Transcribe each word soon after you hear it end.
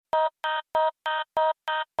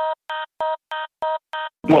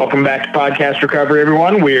Welcome back to Podcast Recovery,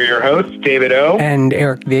 everyone. We are your hosts, David O. And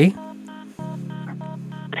Eric V.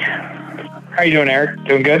 How are you doing, Eric?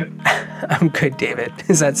 Doing good? I'm good, David.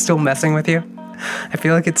 Is that still messing with you? I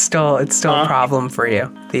feel like it's still a problem for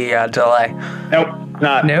you, the delay. Nope,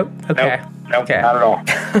 not. Nope? Okay. Nope, okay. Not at all.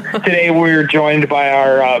 Today we're joined by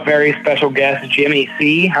our very special guest, Jimmy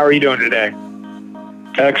C. How are you doing today?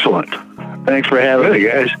 Excellent. Thanks for having me,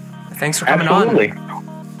 guys. Thanks for coming Absolutely. on.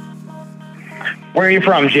 Where are you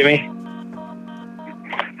from, Jimmy?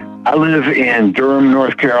 I live in Durham,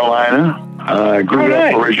 North Carolina. I grew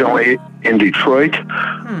up originally in Detroit.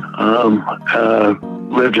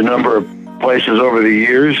 Lived a number of places over the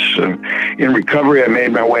years. In recovery, I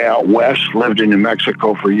made my way out west, lived in New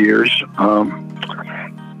Mexico for years, and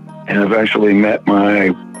eventually met my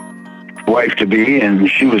wife-to-be, and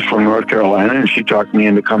she was from North Carolina, and she talked me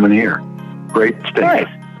into coming here. Great state. Nice.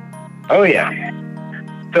 Oh, yeah.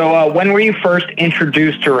 So when were you first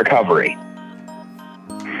introduced to recovery?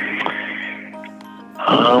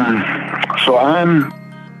 So I'm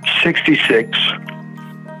 66.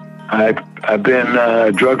 I've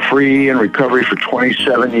been drug-free in recovery for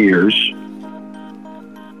 27 years.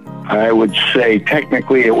 I would say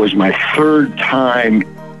technically it was my third time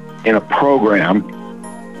in a program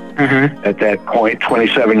at that point,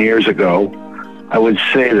 27 years ago. I would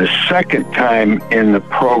say the second time in a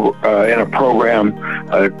program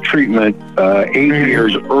treatment 8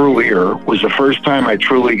 years earlier was the first time I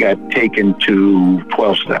truly got taken to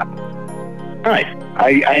 12-step. Nice.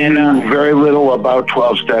 I knew very little about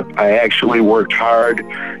 12-step. I actually worked hard.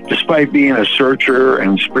 Despite being a searcher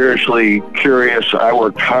and spiritually curious, I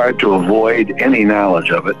worked hard to avoid any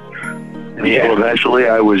knowledge of it. And so eventually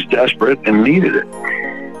I was desperate and needed it.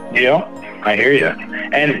 Yeah, I hear you.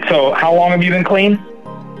 And so how long have you been clean?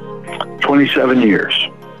 27 years.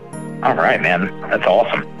 All right, man. That's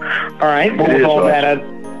awesome. All right. Well, with all that out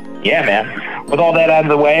of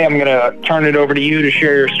the way, I'm going to turn it over to you to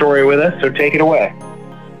share your story with us. So take it away.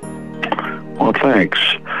 Well, thanks.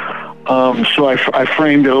 So I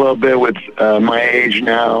framed it a little bit with my age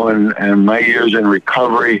now and my years in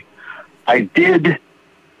recovery. I did.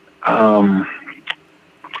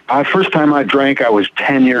 First time I drank, I was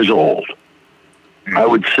 10 years old. I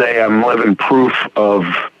would say I'm living proof of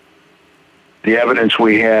the evidence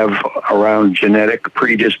we have around genetic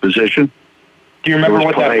predisposition. Do you remember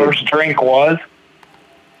what that first drink was?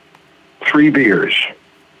 3 beers.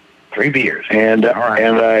 3 beers. And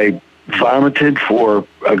I vomited for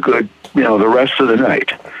a good, the rest of the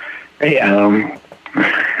night. Yeah.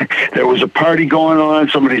 There was a party going on.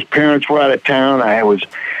 Somebody's parents were out of town. I was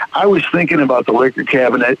thinking about the liquor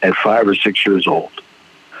cabinet at 5 or 6 years old.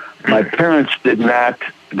 My parents they didn't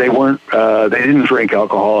drink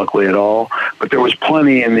alcoholically at all, but there was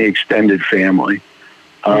plenty in the extended family.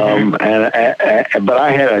 But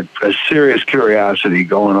I had a serious curiosity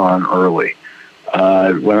going on early.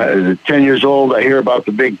 When I was 10 years old, I hear about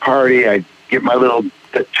the big party. I get my little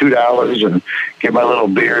 $2 and get my little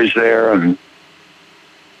beers there, and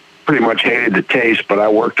pretty much hated the taste, but I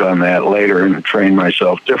worked on that later and trained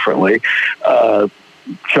myself differently.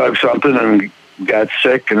 Chugged something and got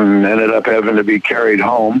sick and ended up having to be carried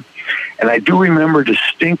home. And I do remember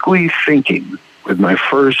distinctly thinking with my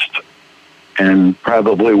first and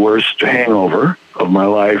probably worst hangover of my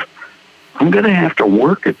life, I'm going to have to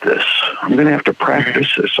work at this. I'm going to have to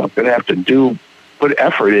practice this. I'm going to have to put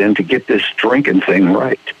effort in to get this drinking thing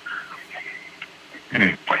right.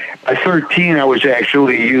 By 13, I was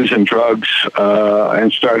actually using drugs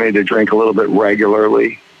and starting to drink a little bit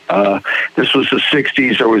regularly. This was the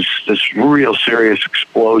 60s. There was this real serious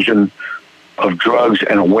explosion of drugs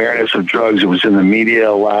and awareness of drugs. It was in the media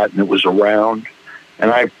a lot, and it was around.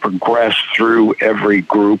 And I progressed through every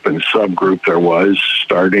group and subgroup there was,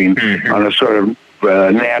 starting on a sort of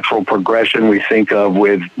natural progression we think of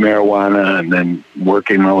with marijuana, and then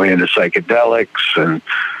working my way into psychedelics and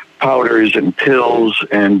powders and pills.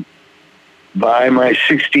 And by my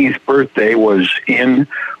 16th birthday was in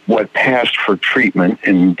what passed for treatment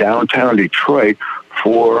in downtown Detroit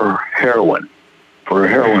for heroin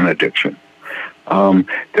addiction.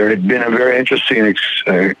 There had been a very interesting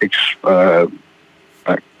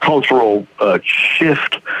cultural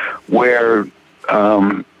shift where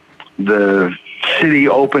the city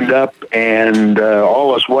opened up and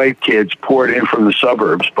all us white kids poured in from the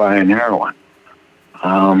suburbs buying heroin.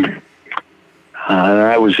 And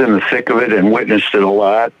I was in the thick of it and witnessed it a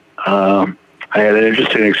lot. I had an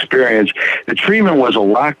interesting experience. The treatment was a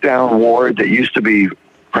lockdown ward that used to be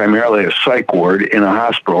primarily a psych ward in a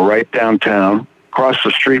hospital right downtown, across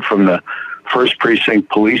the street from the 1st Precinct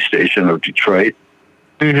Police Station of Detroit.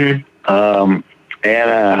 And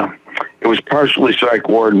it was partially psych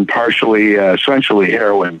ward and partially essentially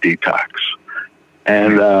heroin detox.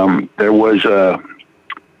 And there was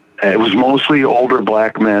it was mostly older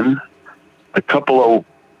black men, a couple of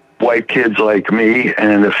white kids like me,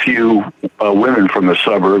 and a few women from the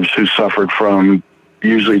suburbs who suffered from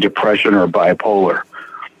usually depression or bipolar,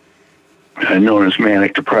 known as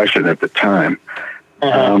manic depression at the time.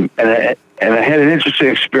 And I had an interesting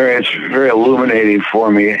experience, very illuminating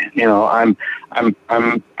for me. You know, I've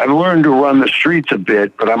learned to run the streets a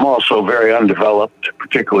bit, but I'm also very undeveloped,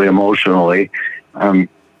 particularly emotionally. I'm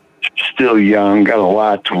still young, got a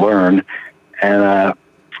lot to learn. And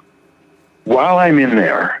while I'm in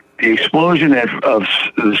there, the explosion of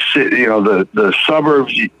the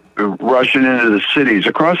suburbs rushing into the cities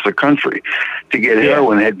across the country to get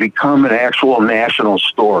heroin had become an actual national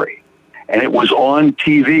story. And it was on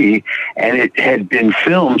TV, and it had been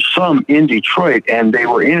filmed some in Detroit, and they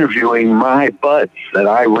were interviewing my buds that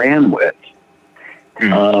I ran with.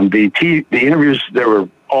 The interviews, they were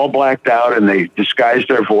all blacked out, and they disguised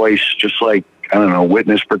their voice just like, I don't know,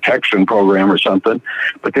 witness protection program or something,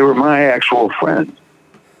 but they were my actual friends.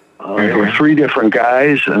 There were three different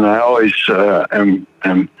guys, and I always am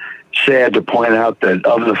sad to point out that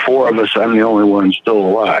of the four of us, I'm the only one still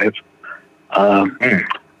alive.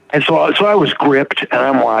 And so I was gripped, and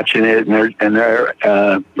I'm watching it, and they're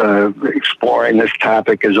exploring this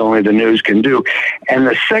topic as only the news can do. And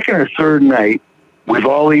the second or third night, we've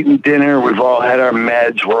all eaten dinner, we've all had our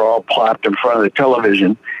meds, we're all plopped in front of the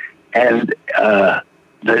television, and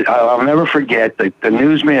I'll never forget that the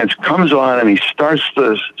newsman comes on and he starts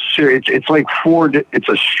the series. It's like it's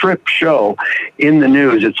a strip show in the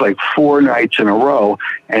news. It's like 4 nights in a row,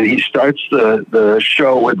 and he starts the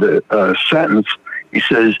show with the sentence. He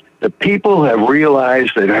says, "The people have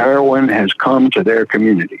realized that heroin has come to their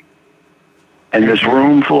community." And this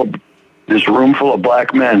room full of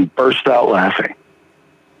black men burst out laughing.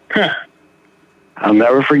 I'll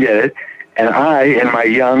never forget it. And I, in my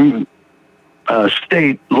young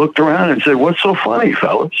state, looked around and said, "What's so funny,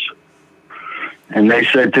 fellas?" And they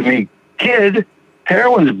said to me, "Kid,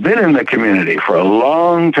 heroin's been in the community for a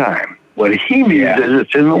long time. What he means is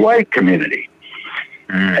it's in the white community."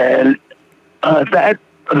 And that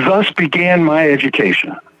thus began my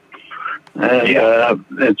education. And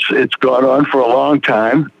it's gone on for a long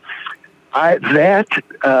time. That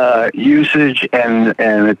usage and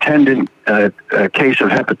attendant case of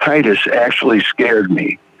hepatitis actually scared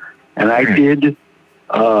me. And I did,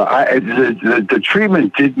 the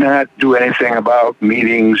treatment did not do anything about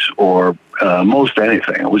meetings or most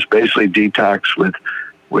anything. It was basically detox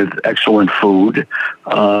with excellent food.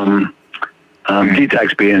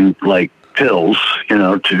 Detox being like pills,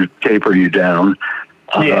 to taper you down.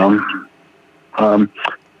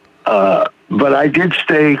 But I did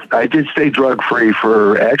stay drug free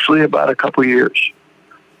for actually about a couple of years.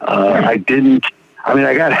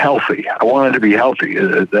 I got healthy. I wanted to be healthy.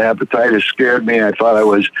 The hepatitis scared me. I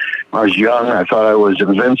was young. I thought I was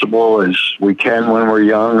invincible as we can when we're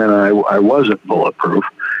young, and I wasn't bulletproof.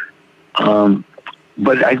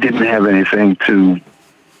 But I didn't have anything to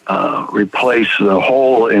replace the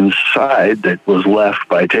hole inside that was left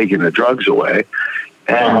by taking the drugs away.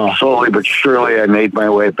 And slowly but surely I made my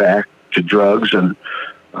way back to drugs, and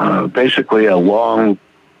basically a long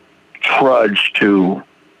trudge to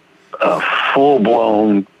a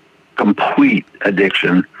full-blown, complete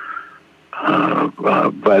addiction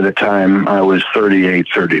by the time I was 38,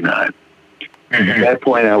 39. At that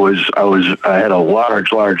point, I had a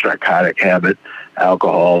large narcotic habit,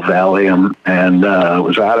 alcohol, Valium, and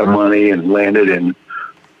was out of money and landed in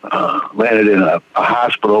a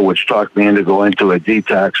hospital, which talked me into going to a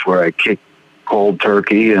detox where I kicked cold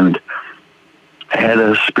turkey and had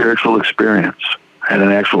a spiritual experience, had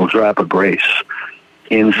an actual drop of grace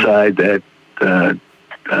inside that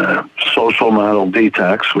social model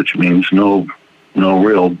detox, which means no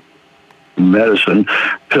real medicine,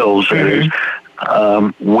 pills,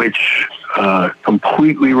 which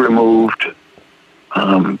completely removed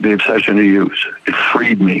the obsession to use. It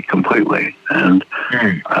freed me completely, and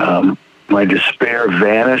my despair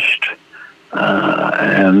vanished.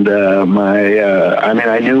 I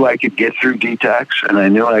knew I could get through detox, and I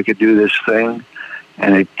knew I could do this thing,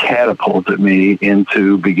 and it catapulted me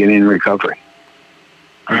into beginning recovery.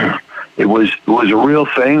 It was a real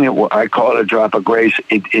thing. I call it a drop of grace.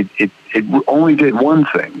 It only did one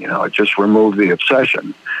thing, it just removed the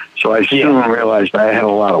obsession. So I soon realized I had a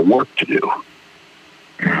lot of work to do.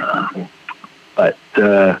 But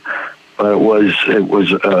it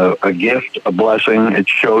was a gift, a blessing. It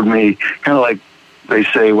showed me kind of like they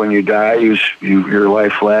say when you die, your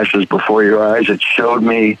life flashes before your eyes. It showed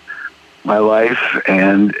me my life,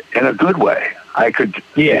 and in a good way.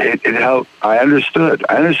 It helped. I understood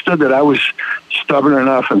that I was stubborn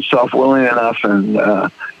enough and self-willing enough, and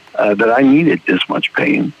that I needed this much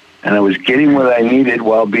pain, and I was getting what I needed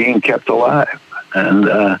while being kept alive.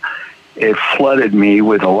 And it flooded me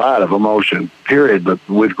with a lot of emotion, period, but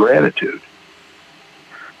with gratitude.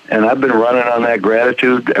 And I've been running on that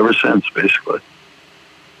gratitude ever since, basically.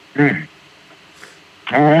 Mm.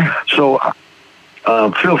 All right. So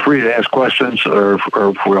feel free to ask questions, or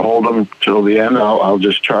if we hold them till the end, I'll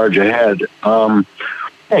just charge ahead.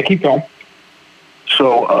 Hey, keep going.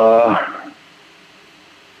 So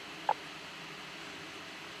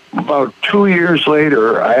about 2 years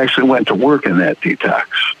later, I actually went to work in that detox.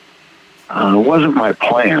 It wasn't my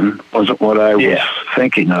plan, wasn't what I was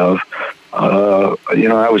thinking of.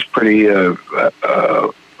 I was pretty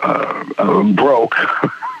broke.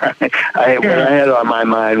 What I had on my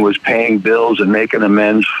mind was paying bills and making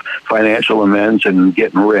amends, financial amends, and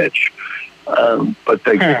getting rich. But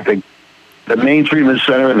the main treatment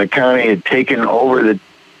center in the county had taken over the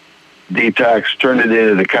detox, turned it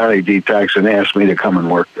into the county detox, and asked me to come and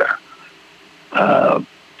work there.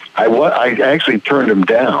 I actually turned them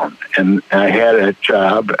down, and I had a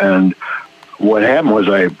job, and what happened was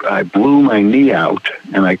I blew my knee out,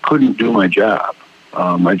 and I couldn't do my job.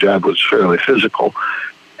 My job was fairly physical.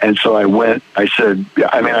 And so I said,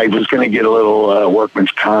 I was going to get a little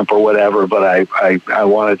workman's comp or whatever, but I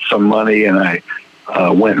wanted some money, and I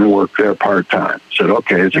went and worked there part-time. Said,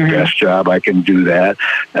 okay, it's a guest job, I can do that.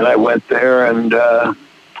 And I went there, and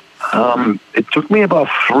it took me about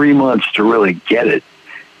 3 months to really get it.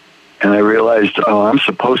 And I realized, I'm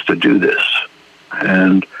supposed to do this.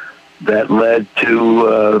 And that led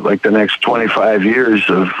to the next 25 years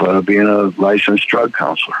of being a licensed drug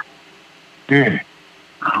counselor. Mm.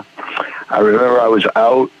 I remember I was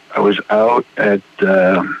out at,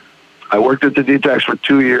 I worked at the detox for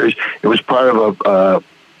 2 years. It was part of a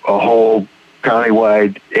whole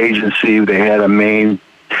countywide agency. They had a main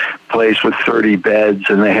place with 30 beds,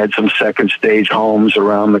 and they had some second stage homes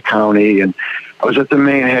around the county. And I was at the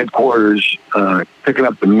main headquarters picking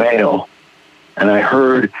up the mail, and I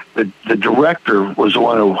heard the director was the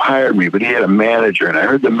one who hired me, but he had a manager. And I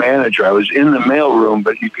heard the manager. I was in the mailroom,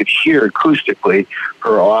 but you could hear acoustically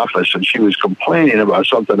her office, and she was complaining about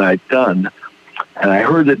something I'd done. And I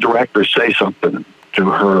heard the director say something to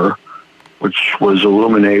her, which was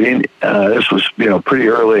illuminating. This was, pretty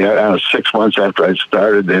early. 6 months after I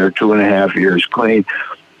started there, 2.5 years clean.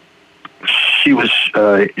 She was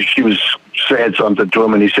saying something to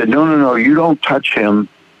him, and he said, "No, you don't touch him.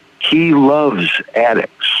 He loves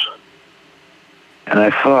addicts." And I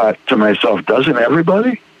thought to myself, doesn't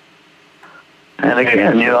everybody? And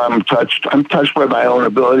again, I'm touched by my own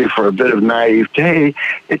ability for a bit of naivete.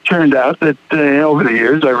 It turned out that over the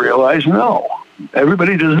years, I realized, no,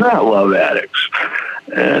 everybody does not love addicts.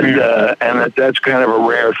 And that's kind of a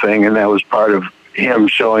rare thing. And that was part of him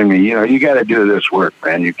showing me, you got to do this work,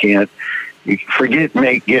 man. You forget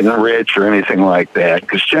getting rich or anything like that.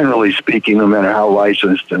 Because generally speaking, no matter how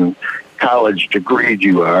licensed and college degreed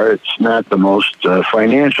you are, it's not the most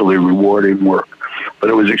financially rewarding work. But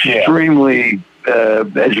it was extremely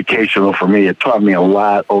educational for me. It taught me a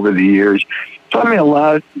lot over the years. It taught me a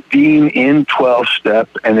lot being in 12-step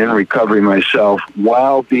and in recovery myself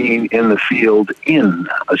while being in the field in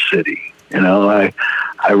a city.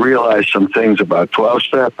 I realized some things about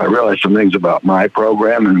 12-step. I realized some things about my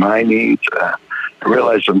program and my needs. I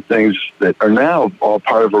realized some things that are now all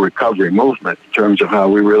part of a recovery movement in terms of how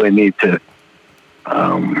we really need to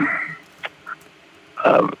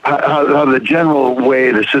how the general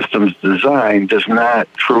way the system's designed does not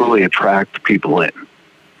truly attract people in.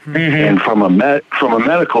 Mm-hmm. And from a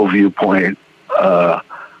medical viewpoint,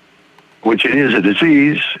 which it is a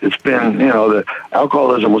disease, it's been, the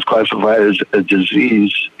alcoholism was classified as a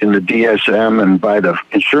disease in the DSM and by the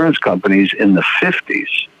insurance companies in the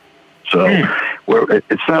 50s. So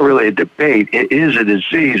it's not really a debate. It is a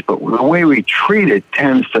disease, but the way we treat it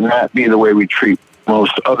tends to not be the way we treat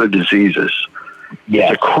most other diseases.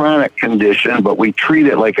 Yes. It's a chronic condition, but we treat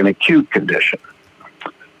it like an acute condition.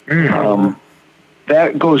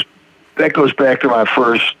 That goes back to my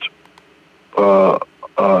first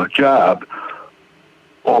job.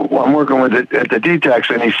 Well, I'm working with it at the detox,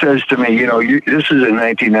 and he says to me, this is in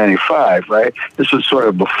 1995, right? This was sort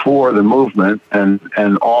of before the movement, and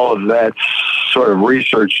all of that sort of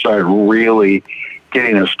research started really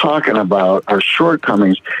getting us talking about our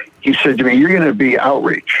shortcomings. He said to me, "You're going to be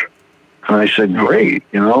outreach." And I said, "Great,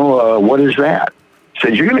 what is that?" He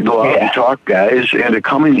said, "You're going to go out and talk guys into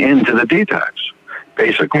coming into the detox.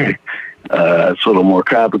 basically. It's a little more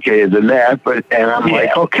complicated than that, and I'm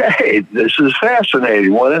like, okay, this is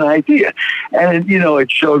fascinating. What an idea. And,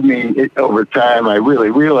 it showed me over time, I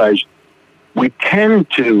really realized we tend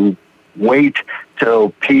to wait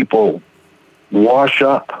till people wash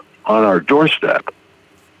up on our doorstep.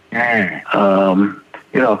 Back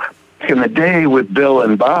in the day with Bill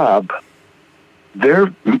and Bob,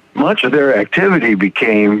 much of their activity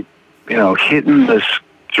became, hitting the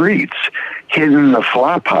streets, hitting the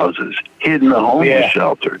flop houses, hitting the homeless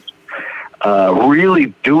shelters,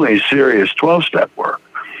 really doing serious 12-step work.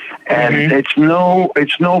 And it's no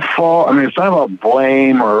fault. I mean, it's not about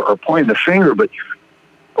blame or pointing the finger, but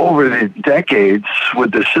over the decades,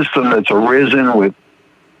 with the system that's arisen with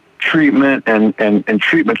treatment and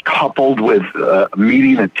treatment coupled with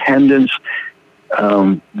meeting attendance,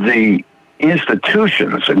 the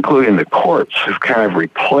institutions, including the courts, have kind of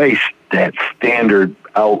replaced that standard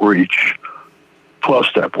outreach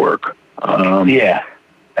 12-step work. But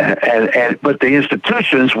the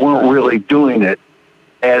institutions weren't really doing it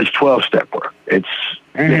as 12-step work. It's,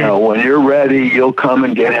 when you're ready, you'll come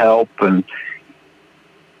and get help. And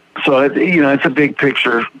so, it's a big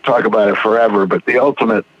picture, talk about it forever, but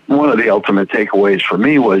one of the ultimate takeaways for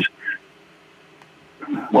me was,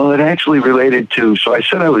 it actually related to, so I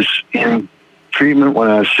said I was in treatment when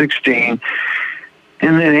I was 16,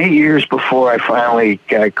 and then 8 years before I finally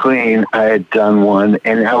got clean, I had done one,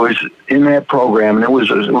 and I was in that program, and it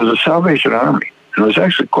was a Salvation Army, and it was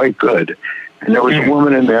actually quite good. And there was a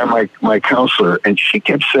woman in there, my counselor, and she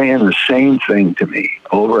kept saying the same thing to me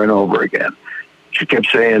over and over again. She kept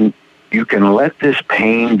saying, you can let this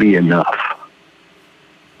pain be enough.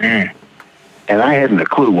 And I hadn't a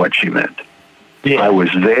clue what she meant. I was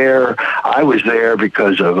there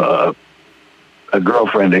because of a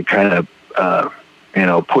girlfriend that kind of,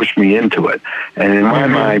 pushed me into it. And in my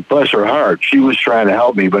mind, bless her heart, she was trying to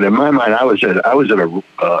help me. But in my mind, I was at a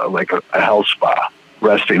health spa,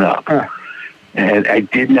 resting up. And I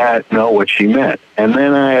did not know what she meant. And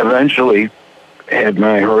then I eventually had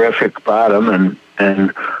my horrific bottom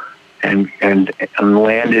and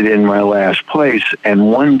landed in my last place. And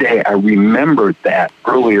one day I remembered that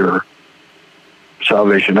earlier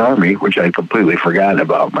Salvation Army, which I'd completely forgotten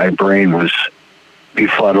about. My brain was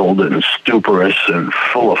befuddled and stuporous and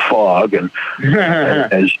full of fog. And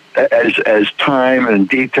as time and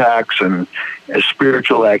detox and as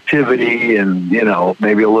spiritual activity and,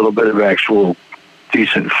 maybe a little bit of actual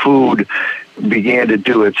decent food began to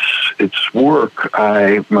do its work,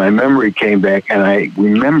 my memory came back and I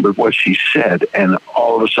remembered what she said, and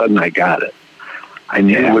all of a sudden I got it. I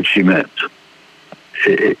knew what she meant.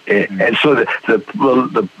 And so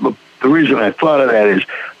the reason I thought of that is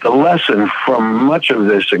the lesson from much of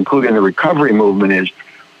this, including the recovery movement, is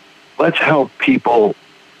let's help people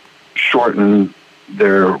shorten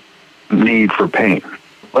their need for pain.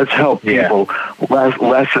 Let's help people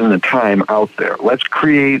lessen the time out there. Let's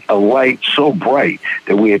create a light so bright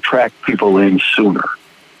that we attract people in sooner.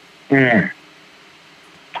 That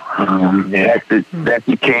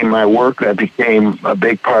became my work. That became a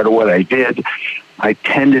big part of what I did. I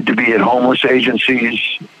tended to be at homeless agencies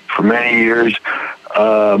for many years.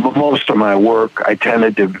 Most of my work,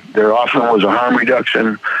 there often was a harm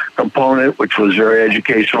reduction component, which was very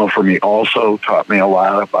educational for me also, taught me a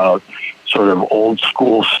lot about sort of old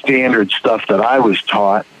school standard stuff that I was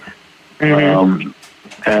taught.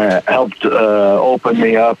 Helped open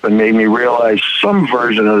me up and made me realize some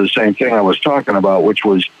version of the same thing I was talking about, which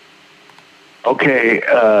was, you don't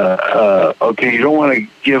want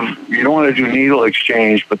to do needle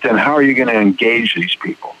exchange, but then how are you going to engage these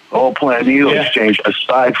people? The whole point of needle exchange,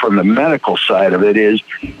 aside from the medical side of it, is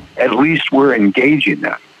at least we're engaging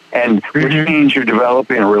them. And which means you're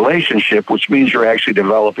developing a relationship, which means you're actually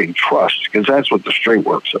developing trust, because that's what the street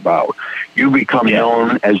work's about. You become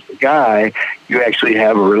known as the guy, you actually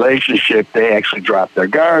have a relationship, they actually drop their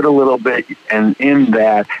guard a little bit, and in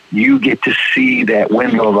that, you get to see that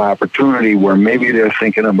window of opportunity where maybe they're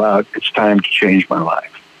thinking about, it's time to change my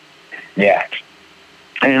life.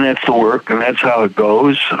 And that's the work, and that's how it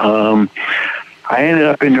goes. I ended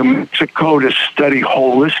up in New Mexico to study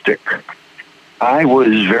holistic. I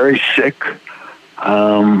was very sick.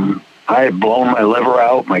 I had blown my liver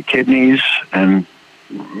out, my kidneys, and,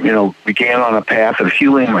 began on a path of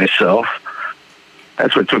healing myself.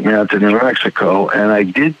 That's what took me out to New Mexico. And I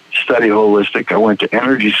did study holistic. I went to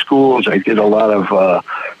energy schools. I did a lot of,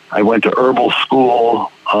 I went to herbal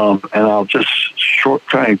school. And I'll just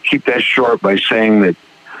try and keep that short by saying that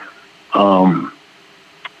I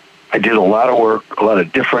did a lot of work, a lot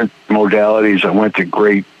of different modalities. I went to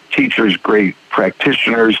great teachers, great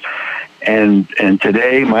practitioners, and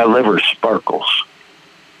today my liver sparkles.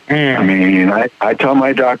 I mean, I tell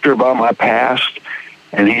my doctor about my past,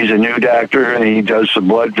 and he's a new doctor, and he does some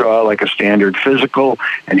blood draw like a standard physical,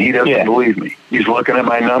 and he doesn't believe me. He's looking at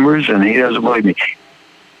my numbers, and he doesn't believe me.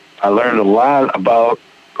 I learned a lot about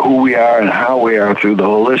who we are and how we are through the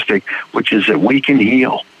holistic, which is that we can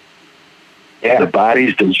heal. Yeah. The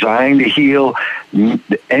body's designed to heal.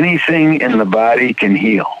 Anything in the body can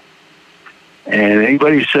heal. And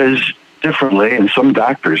anybody says differently, and some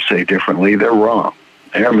doctors say differently, they're wrong.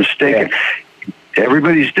 They're mistaken. Yeah.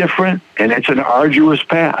 Everybody's different, and it's an arduous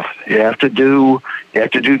path. You have to do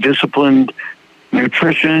disciplined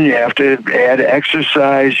nutrition. You have to add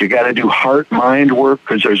exercise. You got to do heart-mind work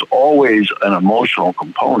because there's always an emotional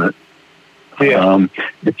component. Yeah.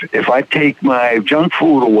 If I take my junk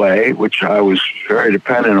food away, which I was very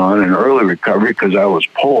dependent on in early recovery because I was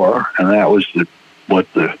poor, and that was what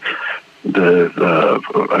the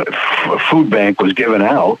food bank was giving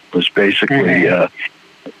out, was basically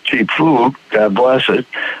cheap food. God bless it.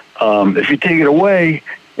 If you take it away,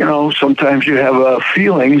 you know, sometimes you have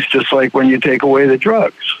feelings just like when you take away the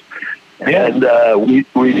drugs. Yeah. And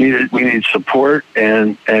we need support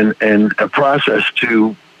and a process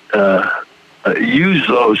to use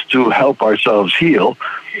those to help ourselves heal,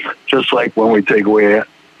 just like when we take away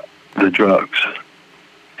the drugs.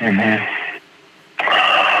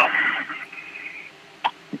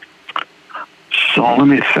 So let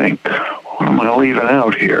me think. What am I leaving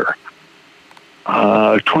out here?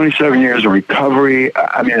 27 years of recovery.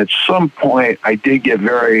 I mean, at some point, I did get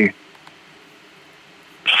very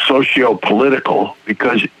socio-political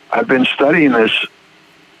because I've been studying this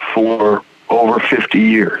for over 50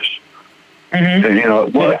 years. And, you know,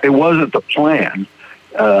 it wasn't the plan,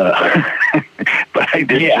 but I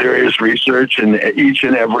did serious research in each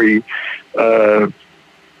and every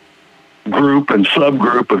group and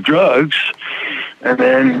subgroup of drugs. And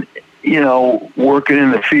then, you know, working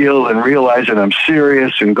in the field and realizing I'm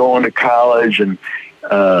serious and going to college and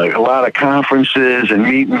a lot of conferences and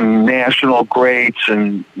meeting national greats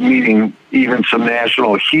and meeting even some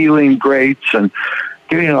national healing greats and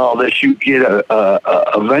getting all this, you get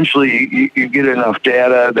eventually you get enough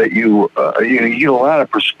data that you get a lot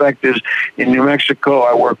of perspectives. In New Mexico,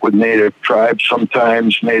 I work with native tribes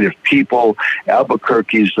sometimes, native people.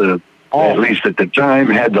 Albuquerque's at least at the time,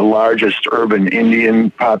 had the largest urban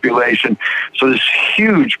Indian population. So there's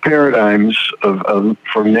huge paradigms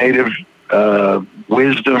from native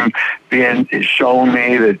wisdom being shown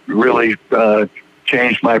me that really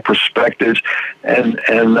changed my perspectives. And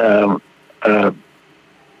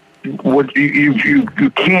what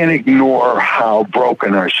you can't ignore how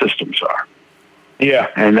broken our systems are.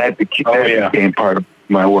 Yeah, and that became part of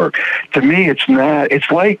my work. To me, it's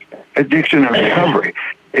like addiction and recovery.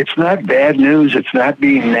 It's not bad news. It's not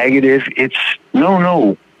being negative. It's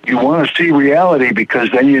no. You want to see reality because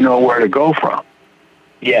then you know where to go from.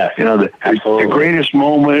 Yeah, you know the greatest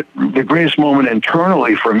moment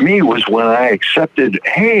internally for me was when I accepted,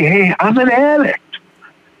 hey, I'm an addict.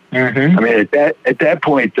 I mean, at that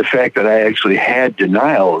point, the fact that I actually had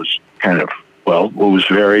denial was kind of, it was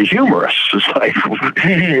very humorous. It's like,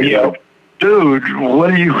 you know, dude,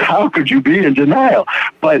 how could you be in denial?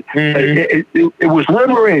 But it was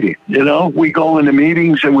liberating. You know, we go into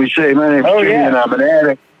meetings and we say, my name's Jimmy and I'm an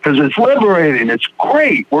addict, because it's liberating. It's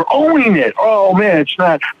great. We're owning it. Oh man, it's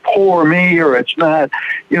not poor me, or it's not,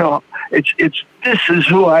 you know, it's this is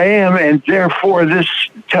who I am, and therefore this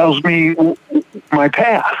tells me my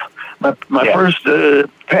path. My first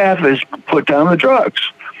path is put down the drugs.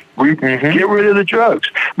 Get rid of the drugs.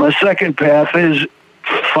 My second path is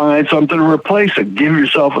find something to replace it. Give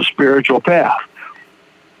yourself a spiritual path.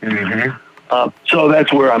 So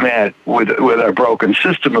that's where I'm at with our broken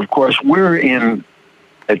system. Of course,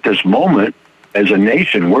 at this moment, as a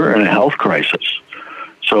nation, we're in a health crisis.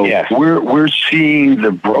 So we're seeing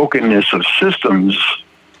the brokenness of systems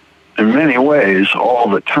in many ways all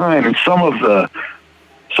the time, and some of the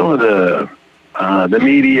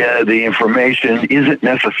media, the information isn't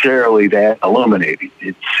necessarily that illuminating.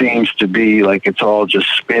 It seems to be like it's all just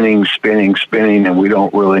spinning, and we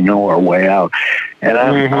don't really know our way out. And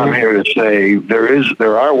I'm here to say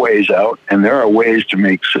there are ways out, and there are ways to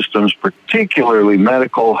make systems, particularly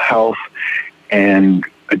medical, health, and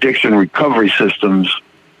addiction recovery systems,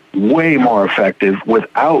 way more effective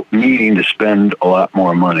without needing to spend a lot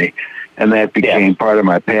more money. And that became part of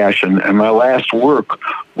my passion. And my last work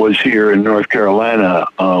was here in North Carolina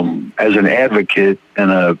as an advocate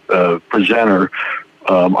and a presenter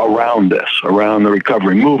around the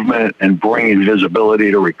recovery movement and bringing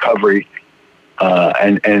visibility to recovery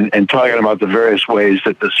and talking about the various ways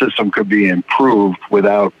that the system could be improved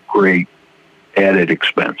without great added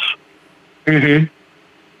expense.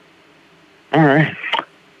 All right.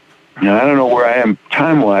 Now, I don't know where I am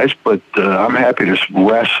time-wise, but I'm happy to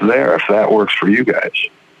rest there if that works for you guys.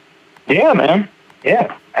 Yeah, man.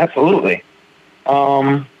 Yeah, absolutely.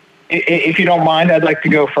 If you don't mind, I'd like to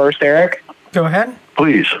go first, Eric. Go ahead.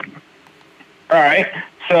 Please. All right.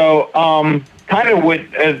 So, kind of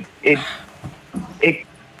with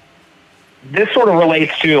this sort of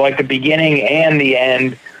relates to like the beginning and the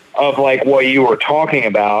end of like what you were talking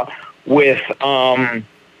about with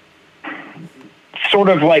sort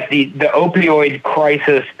of like the opioid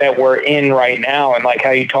crisis that we're in right now, and like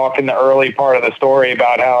how you talked in the early part of the story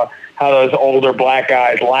about how those older black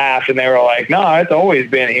guys laughed and they were like, no, it's always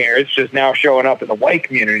been here. It's just now showing up in the white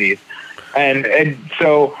communities. And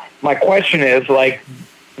so my question is like,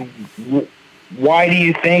 why do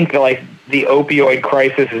you think like the opioid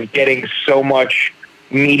crisis is getting so much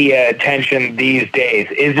media attention these days?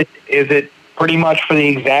 Is it pretty much for the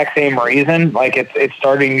exact same reason? Like it's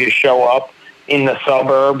starting to show up in the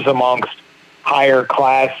suburbs amongst higher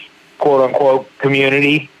class, quote unquote,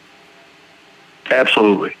 community?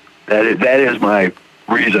 Absolutely. That is my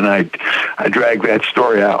reason I dragged that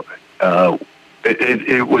story out.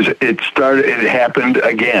 It happened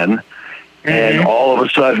again. And all of a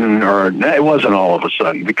sudden, or it wasn't all of a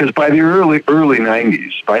sudden, because by the early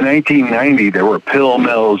 90s, by 1990, there were pill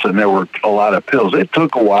mills and there were a lot of pills. It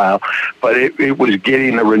took a while, but it was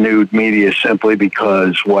getting the renewed media simply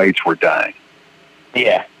because whites were dying.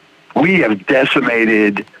 Yeah. We have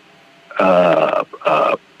decimated poor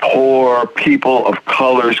people of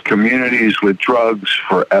colors, communities with drugs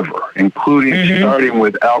forever, including starting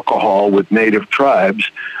with alcohol with native tribes,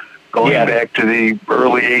 going back to the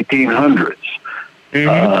early 1800s.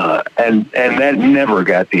 And that never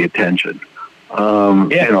got the attention.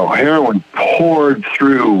 You know, heroin poured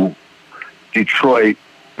through Detroit,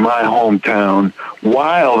 my hometown,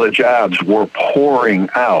 while the jobs were pouring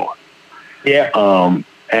out.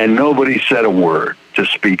 And nobody said a word to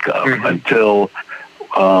speak of until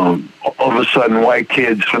all of a sudden white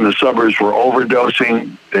kids from the suburbs were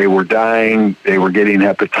overdosing. They were dying. They were getting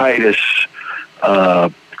hepatitis.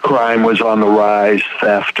 Crime was on the rise,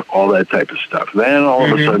 theft, all that type of stuff. Then all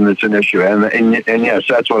of a sudden it's an issue. And yes,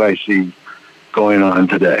 that's what I see going on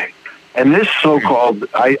today. And this so-called,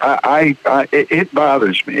 it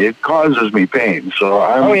bothers me. It causes me pain. So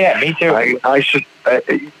me too. I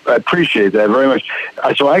appreciate that very much.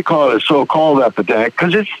 So I call it a so-called epidemic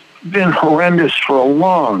because it's been horrendous for a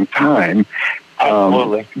long time.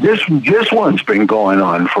 Absolutely. This one's been going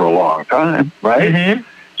on for a long time, right?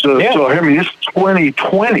 So I mean, it's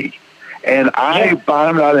 2020, and I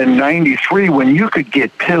bottomed out in 93 when you could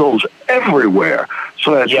get pills everywhere.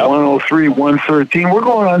 So that's 103, 113. We're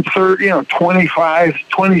going on 25,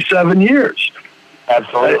 27 years.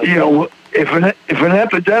 Absolutely. If an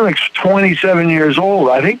epidemic's 27 years old,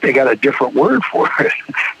 I think they got a different word for it.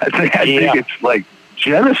 I think it's like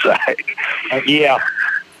genocide.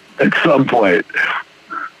 At some point.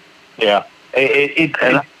 Yeah. It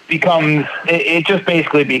just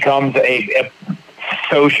basically becomes a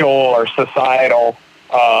social or societal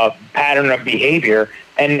pattern of behavior,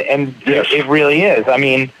 and it really is. I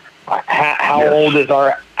mean, how old is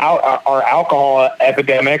our alcohol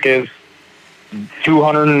epidemic? Is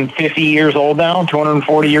 250 years old now,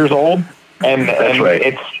 240 years old, and that's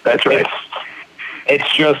right. That's right. It's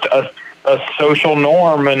just a social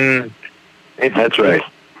norm, and that's right.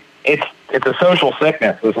 It's a social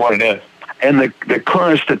sickness, is what it is. And the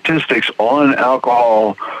current statistics on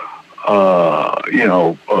alcohol,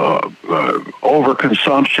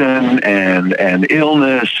 overconsumption and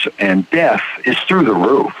illness and death is through the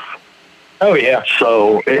roof. Oh, yeah.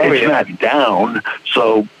 So it's not down.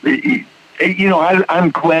 So, I'm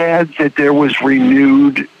glad that there was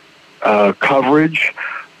renewed coverage,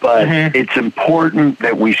 but it's important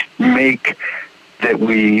that we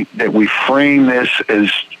frame this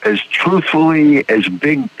as truthfully, as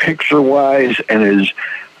big picture wise, and as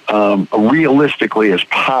realistically as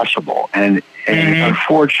possible. And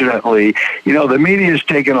unfortunately, the media has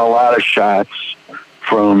taken a lot of shots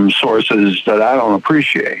from sources that I don't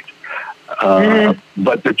appreciate.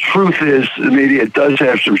 But the truth is, the media does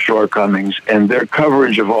have some shortcomings, and their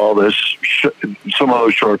coverage of all this, some of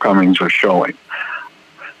those shortcomings are showing.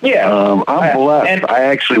 Yeah, I'm blessed. I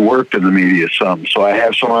actually worked in the media some, so I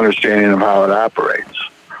have some understanding of how it operates.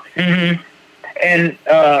 And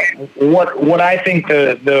what I think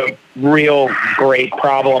the real great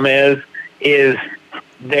problem is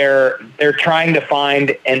they're trying to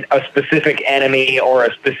find a specific enemy or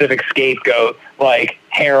a specific scapegoat, like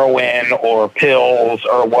heroin or pills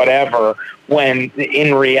or whatever, when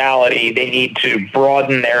in reality they need to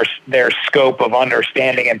broaden their scope of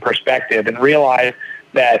understanding and perspective and realize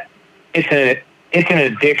that it's an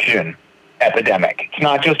addiction epidemic. It's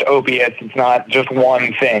not just opiates. It's not just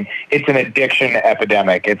one thing. It's an addiction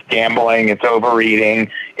epidemic. It's gambling. It's overeating.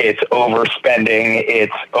 It's overspending.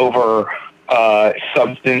 It's over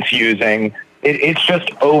substance using. It's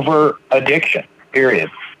just over addiction.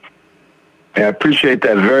 Period. I appreciate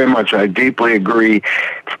that very much. I deeply agree.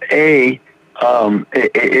 That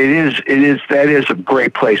is a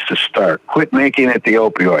great place to start. Quit making it the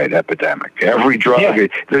opioid epidemic. Every drug,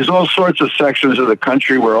 there's all sorts of sections of the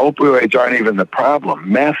country where opioids aren't even the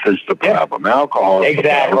problem. Meth is the problem. Alcohol is the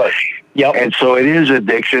problem. Yep. And so it is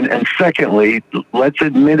addiction. And secondly, let's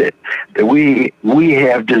admit it, that we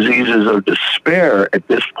have diseases of despair at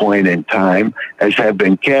this point in time, as have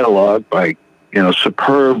been cataloged by,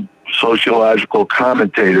 superb sociological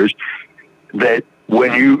commentators, that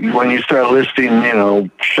when you start listing,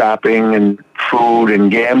 shopping and food and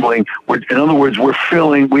gambling, in other words,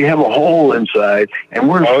 we have a hole inside, and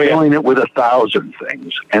we're filling it with 1,000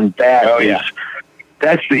 things, and that's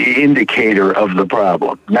the indicator of the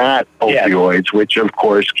problem, not opioids, which of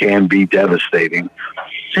course can be devastating.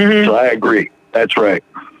 Mm-hmm. So I agree. That's right.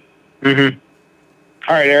 Mm-hmm.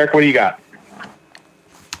 All right, Eric, what do you got?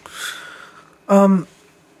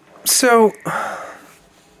 So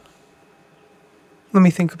let me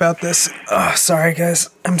think about this. Oh, sorry, guys.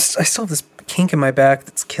 I still have this kink in my back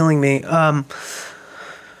that's killing me.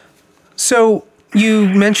 So you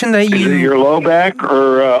mentioned that Is it your low back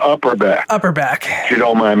or upper back? Upper back. If you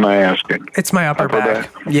don't mind my asking. It's my upper back.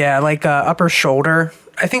 Yeah, like upper shoulder.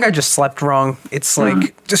 I think I just slept wrong. It's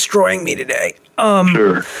like destroying me today.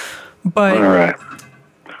 Sure. But all right.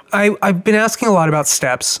 I've been asking a lot about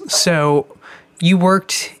steps. So you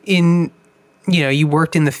worked in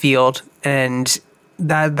the field, and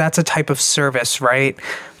that's a type of service, right?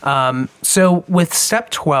 So with step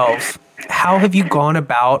 12, how have you gone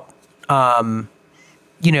about,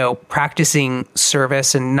 practicing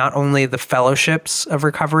service and not only the fellowships of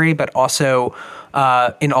recovery, but also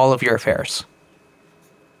in all of your affairs?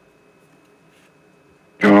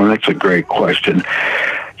 That's a great question.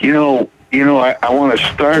 I want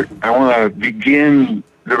to begin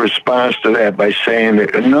the response to that by saying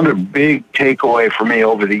that another big takeaway for me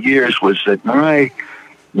over the years was that my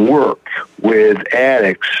work with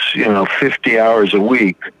addicts, 50 hours a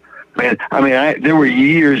week. There were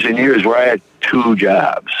years and years where I had 2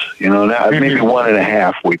 jobs, maybe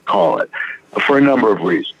 1.5, we'd call it, for a number of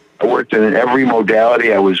reasons. I worked in every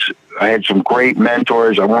modality. I had some great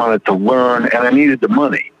mentors. I wanted to learn, and I needed the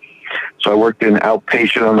money. So I worked in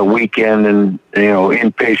outpatient on the weekend and,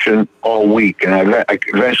 inpatient all week. And I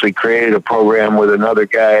eventually created a program with another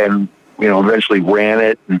guy and, eventually ran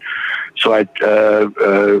it. And so I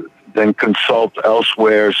then consult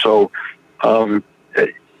elsewhere. So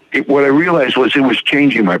what I realized was it was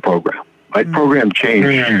changing my program. My program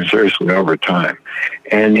changed seriously over time.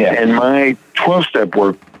 And my 12-step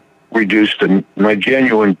work reduced, and my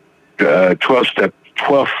genuine 12-step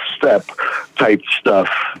type stuff,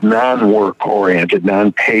 non-work oriented,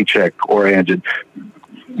 non-paycheck oriented,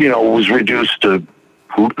 was reduced to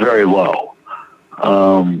very low.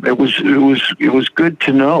 It was good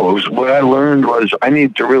to know. What I learned was I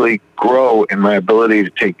need to really grow in my ability to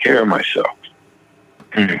take care of myself.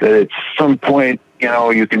 That at some point,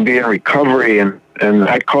 you can be in recovery, and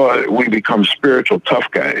I call it, we become spiritual tough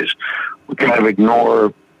guys. We kind of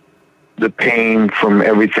ignore the pain from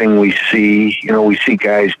everything we see. We see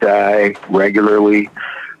guys die regularly.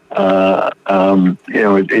 There's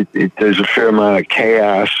a fair amount of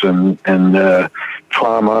chaos and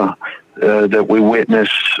trauma that we witness.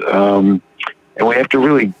 And we have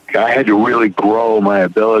to I had to really grow my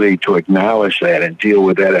ability to acknowledge that and deal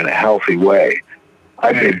with that in a healthy way.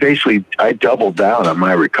 I doubled down on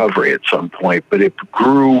my recovery at some point, but it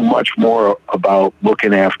grew much more about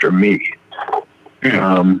looking after me.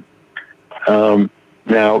 Now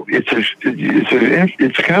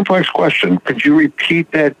it's a complex question. Could you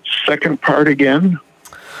repeat that second part again?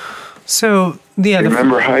 So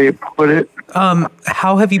remember how you put it?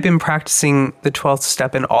 How have you been practicing the 12th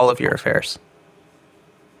step in all of your affairs?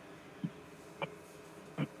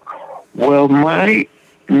 Well,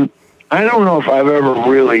 I don't know if I've ever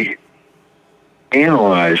really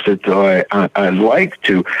analyzed it, though I'd like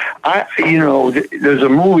to. There's a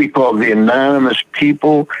movie called The Anonymous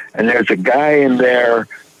People, and there's a guy in there,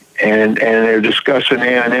 and they're discussing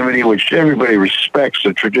anonymity, which everybody respects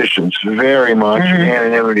the traditions very much.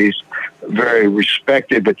 Anonymity's very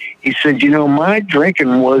respected, but he said, my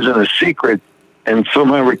drinking wasn't a secret, and so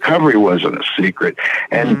my recovery wasn't a secret.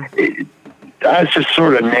 And I was just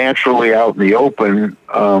sort of naturally out in the open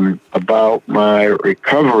about my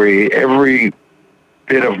recovery every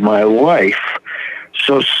bit of my life.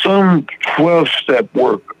 So some 12-step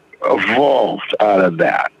work evolved out of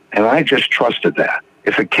that, and I just trusted that.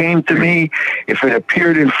 If it came to me, if it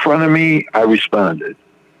appeared in front of me, I responded.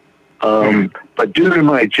 But due to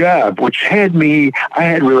my job, which I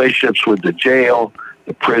had relationships with the jail,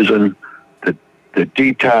 the prison, the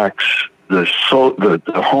detox, the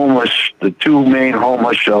homeless, the two main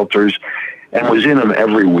homeless shelters, and was in them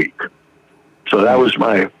every week. So that was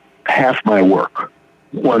half my work,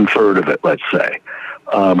 1/3 of it, let's say.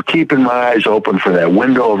 Keeping my eyes open for that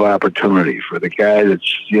window of opportunity for the guy that's,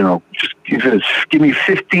 just give me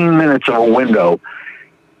 15 minutes of a window,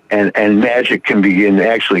 and magic can begin.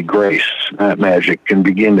 Actually, grace, not magic, can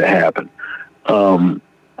begin to happen.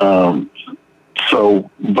 So,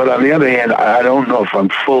 but on the other hand, I don't know if I'm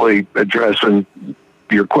fully addressing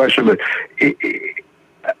your question, but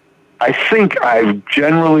I think I've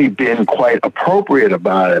generally been quite appropriate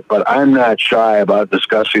about it, but I'm not shy about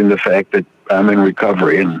discussing the fact that I'm in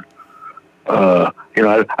recovery. And, I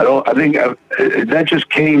think that just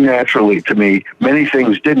came naturally to me. Many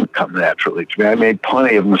things didn't come naturally to me. I made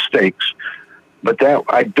plenty of mistakes, but that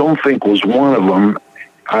I don't think was one of them.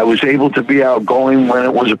 I was able to be outgoing when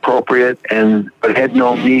it was appropriate, but had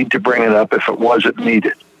no need to bring it up if it wasn't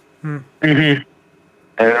needed. Mm-hmm.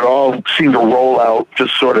 And it all seemed to roll out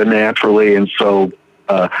just sort of naturally. And so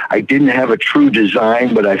I didn't have a true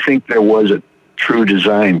design, but I think there was a true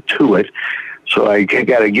design to it. So I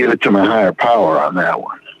got to give it to my higher power on that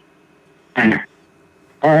one.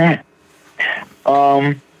 All right.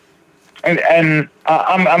 And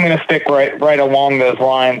I'm going to stick right along those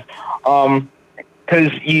lines.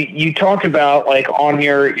 Because you talked about, like, on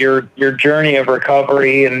your journey of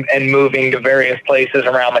recovery and moving to various places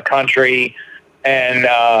around the country, and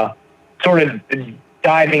sort of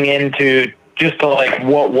diving into just like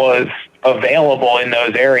what was available in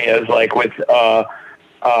those areas, like with the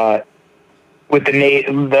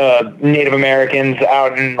Native Americans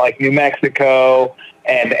out in like New Mexico,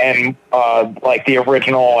 and like the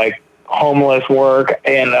original like homeless work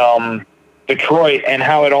in Detroit, and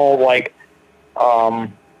how it all like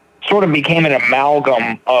sort of became an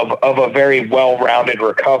amalgam of a very well-rounded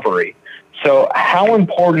recovery. So how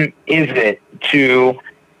important is it to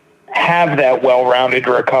have that well-rounded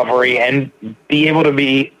recovery and be able to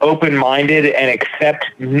be open-minded and accept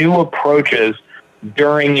new approaches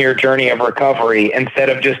during your journey of recovery, instead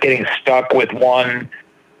of just getting stuck with one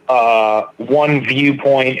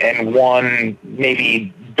viewpoint and one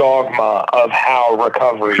maybe dogma of how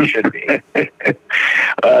recovery should be?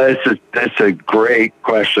 That's a great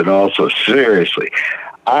question also. Seriously,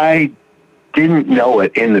 I didn't know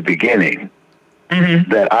it in the beginning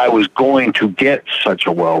that I was going to get such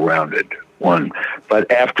a well-rounded one.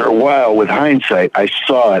 But after a while, with hindsight, I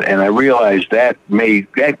saw it and I realized that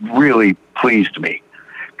really pleased me.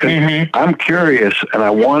 Because I'm curious and I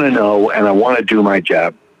want to know and I want to do my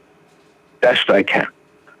job best I can.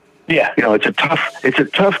 Yeah. It's a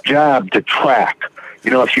tough job to track.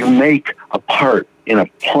 If you make a part in a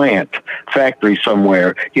plant factory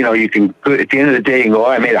somewhere, you can, at the end of the day, you can go,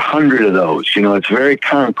 I made 100 of those. It's very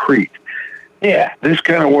concrete. Yeah. This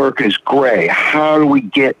kind of work is gray. How do we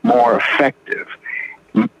get more effective?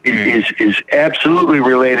 Is absolutely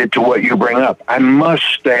related to what you bring up. I must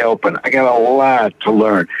stay open. I got a lot to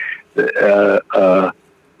learn.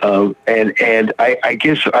 And I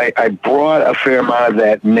guess I brought a fair amount of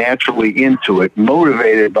that naturally into it,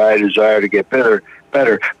 motivated by a desire to get better.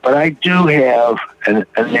 But I do have a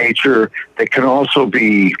nature that can also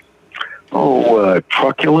be,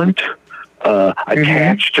 truculent,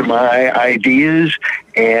 attached to my ideas,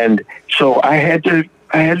 and so I had to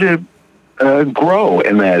grow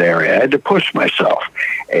in that area. I had to push myself.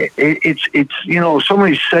 It's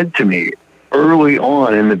somebody said to me early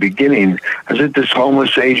on in the beginning, I was at this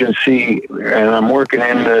homeless agency, and I'm working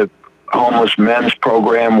in the homeless men's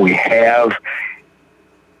program we have,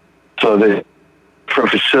 so that for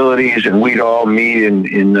facilities, and we'd all meet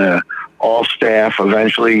in all staff.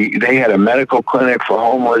 Eventually, they had a medical clinic for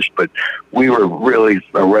homeless, but we were really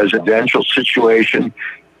a residential situation.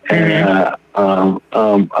 And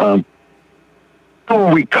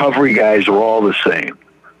recovery guys are all the same.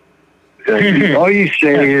 All you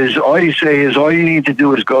say is all you need to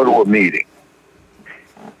do is go to a meeting.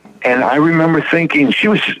 And I remember thinking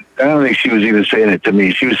I don't think she was even saying it to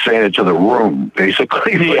me. She was saying it to the room,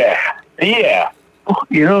 basically. Yeah.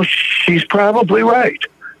 She's probably right.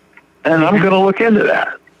 And I'm going to look into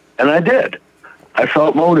that. And I did. I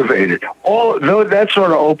felt motivated. Though that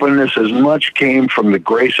sort of openness as much came from the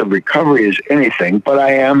grace of recovery as anything, but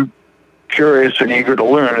I am curious and eager to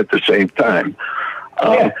learn at the same time.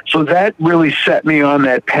 So that really set me on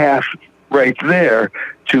that path right there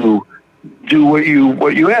to do what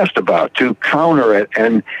you asked about, to counter it.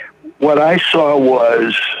 And what I saw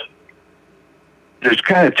was there's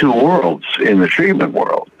kind of two worlds in the treatment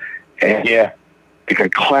world. And like a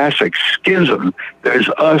classic schism. There's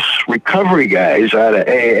us recovery guys out of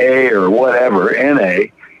AA or whatever, NA,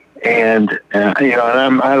 and and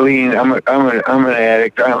I'm an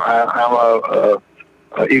addict. I'm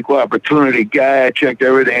a equal opportunity guy. I checked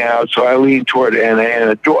everything out, so I lean toward NA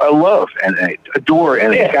and I love NA, adore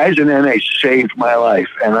NA. Yeah. Guys in NA saved my life,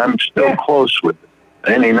 and I'm still close with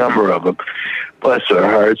any number of them. Bless their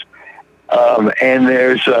hearts. And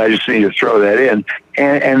there's, I just need to throw that in,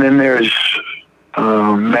 and then there's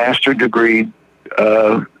master degree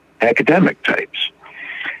academic types,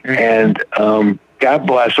 and God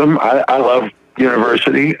bless them. I love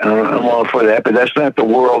university. I'm all for that, but that's not the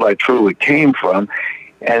world I truly came from.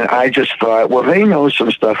 And I just thought, well, they know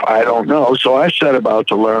some stuff I don't know, so I set about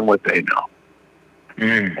to learn what they know.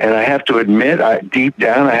 And I have to admit, deep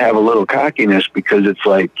down, I have a little cockiness, because it's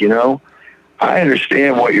like, I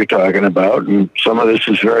understand what you're talking about, and some of this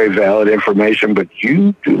is very valid information, but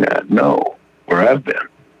you do not know where I've been.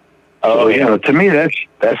 So, to me, that's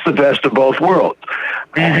the best of both worlds.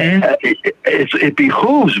 It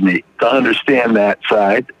behooves me to understand that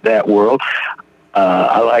side, that world.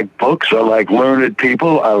 I like books. I like learned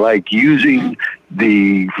people. I like using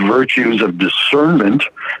the virtues of discernment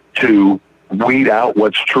to weed out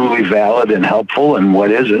what's truly valid and helpful and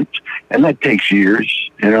what isn't. And that takes years,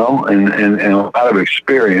 and a lot of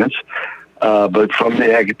experience. But from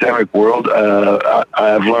the academic world,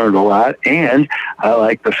 I've learned a lot. And I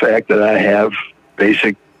like the fact that I have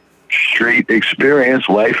basic street experience,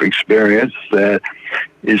 life experience that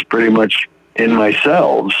is pretty much in my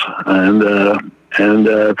cells.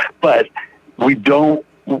 But we don't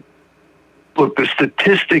look. The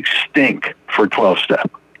statistics stink for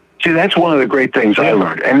 12-step. See, that's one of the great things I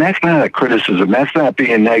learned, and that's not a criticism. That's not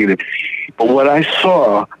being negative. But what I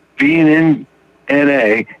saw being in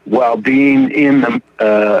NA while being in the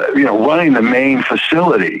running the main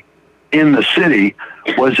facility in the city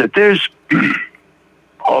was that there's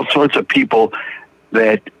all sorts of people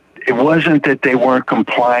that it wasn't that they weren't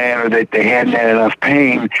compliant or that they hadn't had enough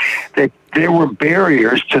pain, that there were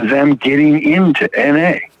barriers to them getting into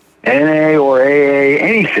NA. NA or AA,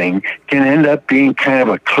 anything can end up being kind of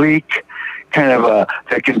a clique, there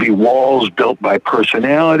can be walls built by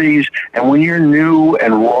personalities. And when you're new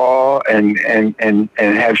and raw and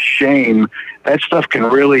have shame, that stuff can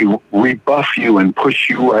really rebuff you and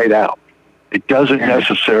push you right out. It doesn't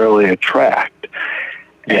necessarily attract.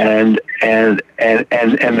 And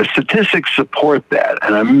the statistics support that.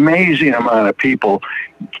 An amazing amount of people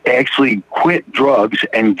actually quit drugs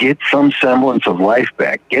and get some semblance of life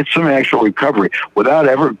back, get some actual recovery without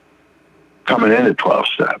ever coming into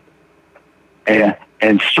 12-step.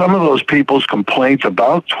 And some of those people's complaints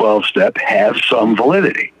about 12-step have some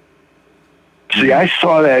validity. See, I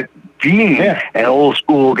saw that being an old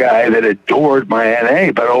school guy that adored my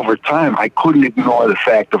NA, but over time I couldn't ignore the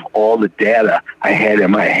fact of all the data I had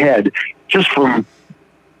in my head just from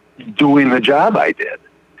doing the job I did.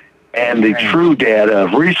 And the true data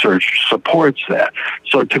of research supports that.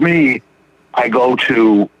 So to me, I go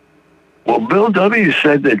to, well, Bill W.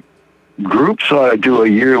 said that groups ought to do a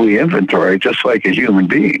yearly inventory just like a human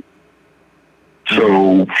being.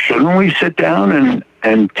 So shouldn't we sit down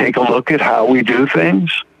and take a look at how we do things?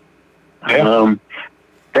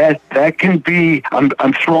 That can be,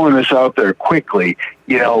 I'm throwing this out there quickly,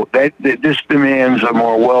 that this demands a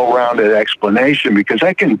more well-rounded explanation, because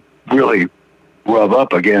that can really rub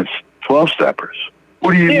up against 12-steppers.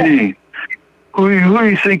 What do you mean? Who do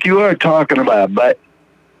you think you are talking about? But,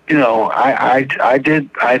 I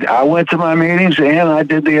went to my meetings and I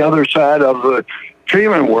did the other side of the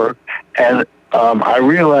treatment work, and I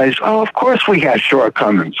realized, of course we have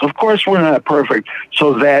shortcomings. Of course we're not perfect.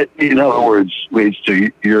 So that, in other words, leads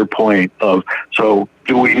to your point of, so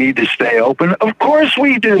do we need to stay open? Of course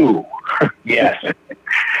we do. Yes.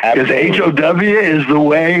 Because HOW is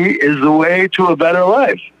the way to a better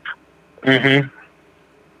life. Mm-hmm.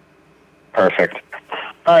 Perfect.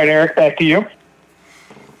 All right, Eric, back to you.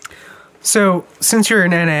 So since you're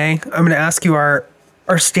in NA, I'm going to ask you our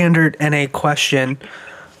standard NA question,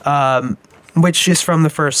 which is from the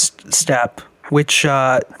first step, which,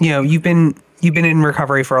 you've been in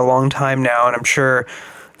recovery for a long time now, and I'm sure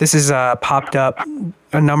this has popped up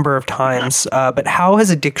a number of times. But how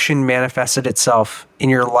has addiction manifested itself in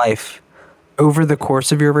your life over the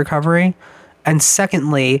course of your recovery? And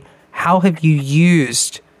secondly, how have you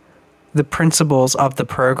used the principles of the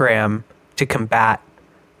program to combat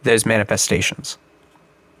those manifestations?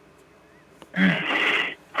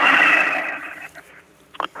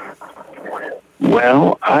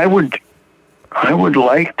 Well, I would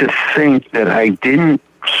like to think that I didn't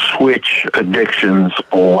switch addictions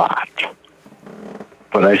a lot.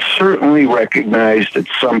 But I certainly recognized at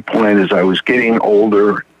some point as I was getting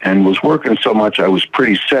older and was working so much I was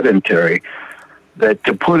pretty sedentary, that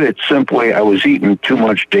to put it simply, I was eating too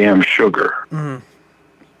much damn sugar. Mm.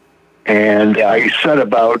 And I set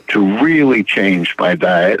about to really change my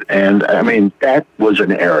diet. And I mean, that was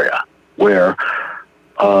an area where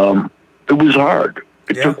it was hard.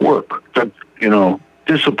 It took work. It took,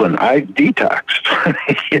 discipline. I detoxed.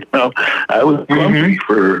 I was grumpy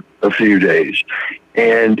for a few days.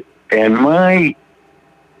 And my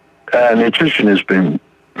nutrition has been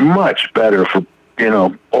much better for,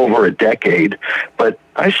 over a decade. But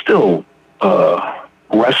I still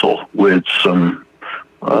wrestle with some...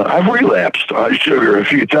 I've relapsed on sugar a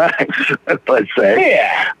few times, let's say.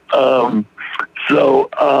 Yeah. So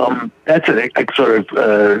that's a sort of,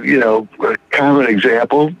 a common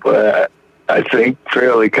example, I think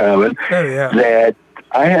fairly common, that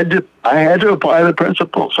I had to apply the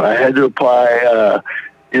principles. I had to apply,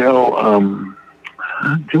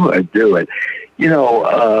 how do I do it?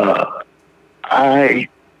 I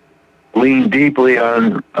lean deeply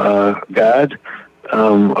on God,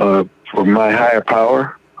 for my higher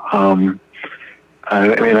power.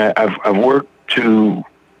 I've worked to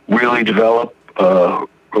really develop a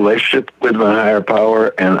relationship with my higher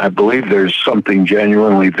power, and I believe there's something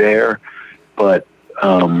genuinely there, but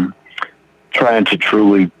trying to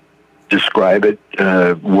truly describe it,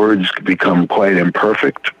 words become quite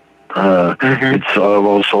imperfect. It's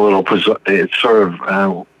almost a little, it's sort of,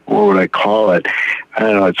 what would I call it? I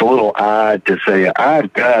don't know, it's a little odd to say,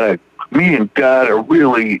 me and God are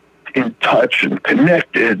really in touch and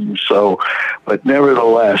connected, and so, but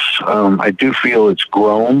nevertheless, I do feel it's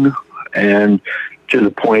grown, and to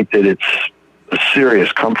the point that it's a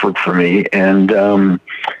serious comfort for me. And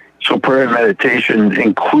so prayer and meditation,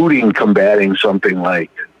 including combating something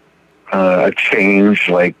like a change,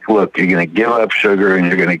 like, look, you're going to give up sugar and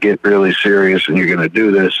you're going to get really serious and you're going to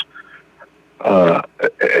do this,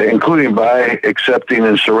 including by accepting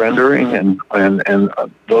and surrendering and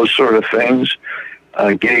those sort of things.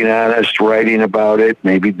 Getting honest, writing about it,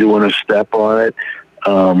 maybe doing a step on it,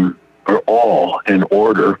 are all in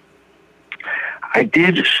order. I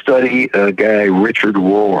did study a guy, Richard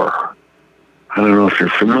Rohr. I don't know if you're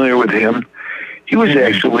familiar with him. He was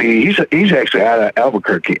he's actually out of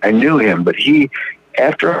Albuquerque. I knew him, but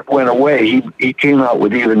after I went away, he came out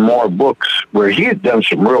with even more books where he had done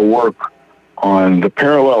some real work on the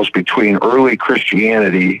parallels between early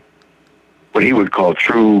Christianity, what he would call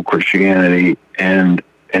true Christianity, and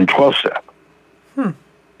 12-step.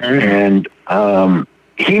 And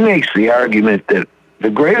he makes the argument that the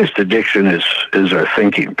greatest addiction is our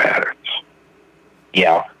thinking patterns.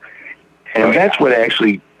 Yeah. And that's what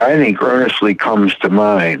actually, I think, earnestly comes to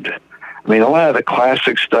mind. I mean, a lot of the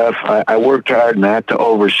classic stuff, I worked hard not to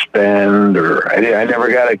overspend, or I never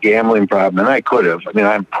got a gambling problem, and I could have. I mean,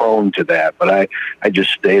 I'm prone to that, but I just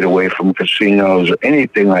stayed away from casinos or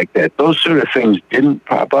anything like that. Those sort of things didn't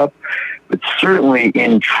pop up, but certainly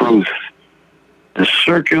in truth, the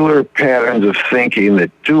circular patterns of thinking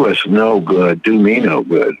that do us no good, do me no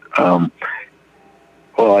good,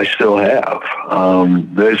 well, I still have.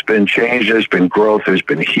 There's been change, there's been growth, there's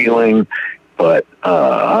been healing, but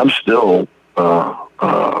I'm still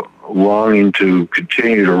longing to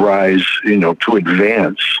continue to rise, to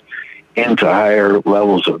advance into higher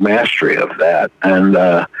levels of mastery of that. And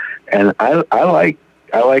I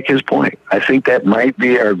like his point. I think that might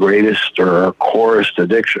be our greatest or our corest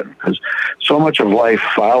addiction, because so much of life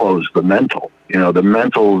follows the mental. The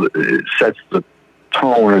mental sets the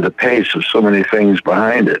tone or the pace of so many things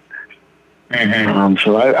behind it.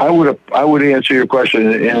 So I would answer your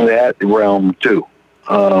question in that realm too.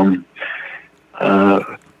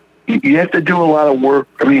 You have to do a lot of work.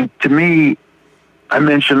 I mean, to me, I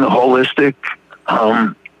mentioned the holistic.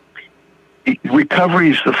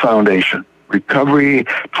 Recovery is the foundation. Recovery,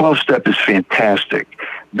 12-step is fantastic.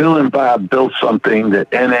 Bill and Bob built something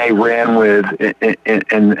that NA ran with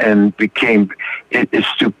and became, it is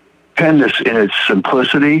stupendous in its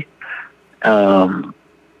simplicity. And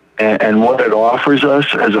what it offers us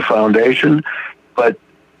as a foundation. But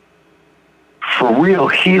for real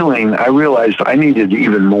healing, I realized I needed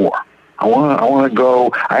even more. I want to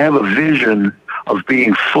go, I have a vision of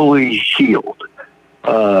being fully healed,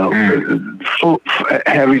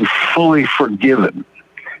 having fully forgiven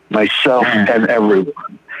myself and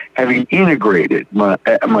everyone, having integrated my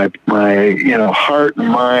heart and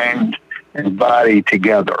mind and body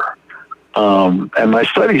together. And my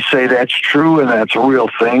studies say that's true and that's a real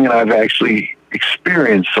thing, and I've actually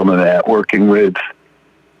experienced some of that working with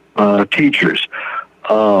teachers.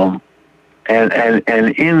 And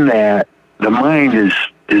in that, the mind is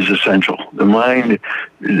essential. The mind,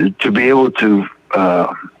 to be able to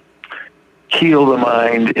heal the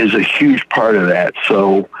mind is a huge part of that.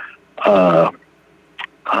 So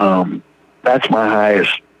that's my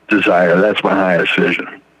highest desire. That's my highest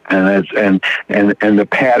vision. And that's and the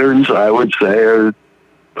patterns, I would say, are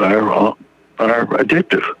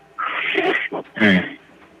addictive.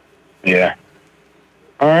 Yeah.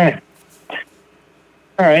 All right.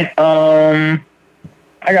 I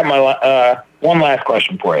got my one last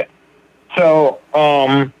question for you. So,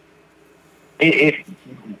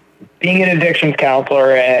 being an addictions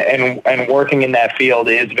counselor and working in that field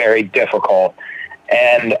is very difficult,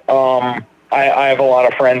 and I have a lot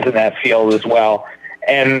of friends in that field as well.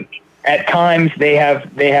 And at times they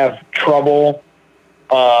have trouble.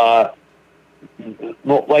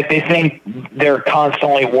 Like they think they're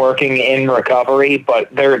constantly working in recovery, but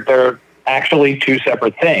they're actually two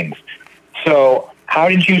separate things. So how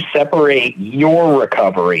did you separate your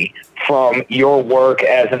recovery from your work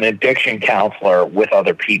as an addiction counselor with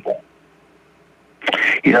other people?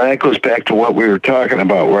 That goes back to what we were talking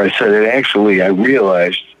about, where I said I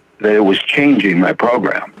realized that it was changing my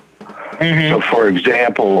program. Mm-hmm. So, for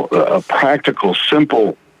example, a practical,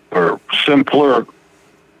 simpler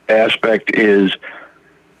aspect is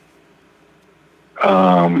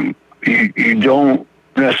you don't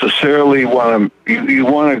necessarily want to. You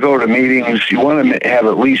want to go to meetings. You want to have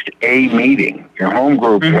at least a meeting, your home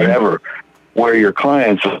group, mm-hmm. whatever, where your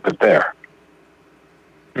clients are there.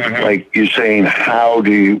 Mm-hmm. Like you're saying, how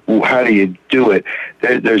do you do it?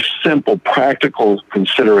 There's simple, practical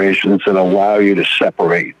considerations that allow you to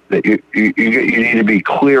separate. That you need to be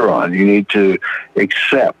clear on. You need to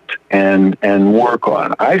accept and work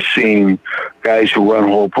on. I've seen guys who run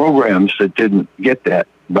whole programs that didn't get that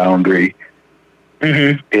boundary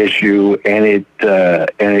mm-hmm. issue, and it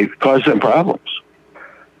caused them problems.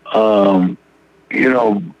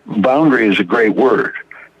 Boundary is a great word.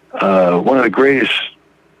 One of the greatest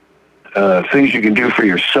things you can do for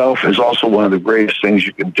yourself is also one of the greatest things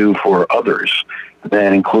you can do for others.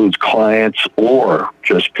 That includes clients or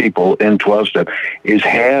just people in 12-step, is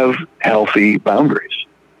have healthy boundaries.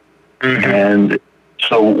 Mm-hmm. And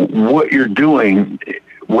so what you're doing,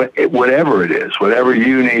 whatever it is, whatever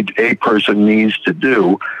a person needs to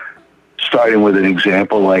do, starting with an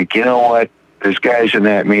example like, you know what, there's guys in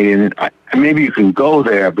that meeting, maybe you can go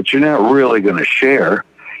there, but you're not really going to share.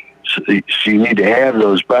 So you need to have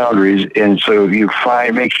those boundaries, and so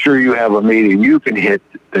make sure you have a meeting you can hit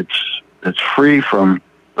that's free from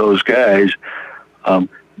those guys.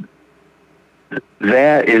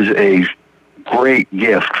 That is a great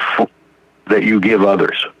gift that you give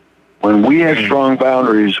others. When we have strong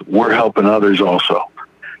boundaries, we're helping others also,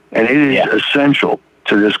 and it is essential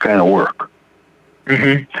to this kind of work.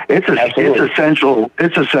 Mm-hmm. It's essential.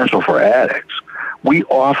 It's essential for addicts. We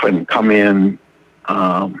often come in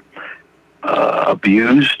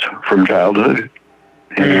abused from childhood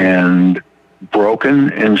and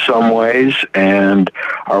broken in some ways, and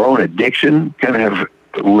our own addiction can have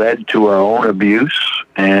led to our own abuse,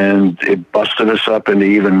 and it busted us up into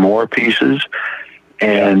even more pieces.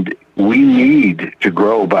 And we need to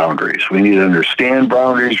grow boundaries. We need to understand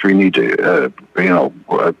boundaries. We need to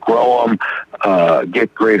grow them,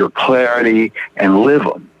 get greater clarity, and live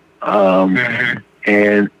them.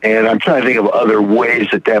 And I'm trying to think of other ways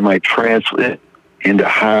that might translate into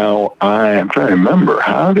how I'm trying to remember.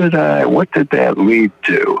 What did that lead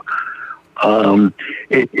to? I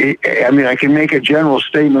can make a general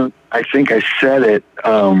statement. I think I said it,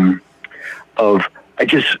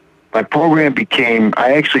 my program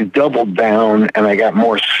I actually doubled down, and I got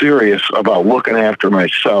more serious about looking after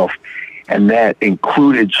myself. And that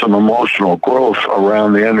included some emotional growth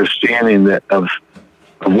around the understanding of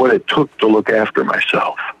what it took to look after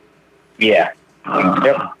myself. Yeah.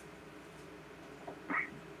 Yep.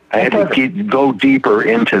 I had to go deeper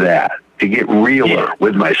into that, to get realer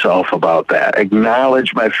with myself about that,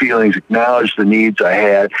 acknowledge my feelings, acknowledge the needs I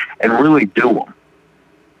had, and really do them.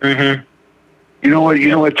 Mm-hmm. You know what?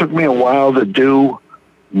 It took me a while to do?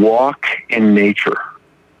 Walk in nature.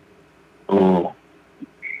 Oh.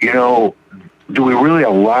 Do we really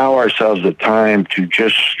allow ourselves the time to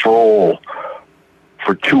just stroll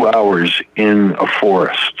for 2 hours in a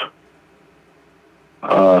forest?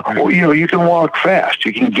 You can walk fast.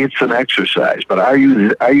 You can get some exercise, but are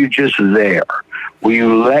you just there? Will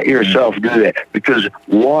you let yourself do that? Because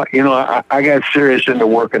I got serious into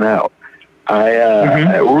working out.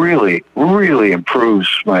 It really, really improves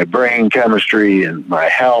my brain chemistry and my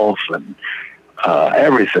health and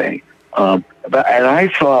everything. And I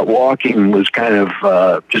thought walking was kind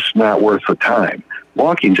of just not worth the time.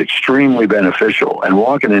 Walking's extremely beneficial, and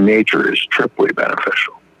walking in nature is triply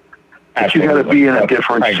beneficial. But you got to be in a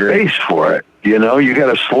different space for it. You know, you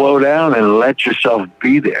got to slow down and let yourself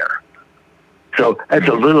be there. So that's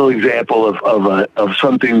a little example of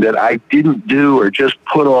something that I didn't do or just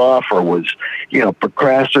put off or was,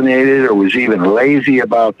 procrastinated or was even lazy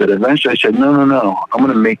about, that eventually I said, no, I'm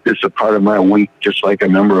going to make this a part of my week just like a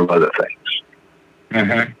number of other things.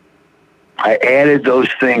 Mm-hmm. I added those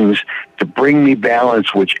things to bring me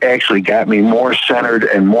balance, which actually got me more centered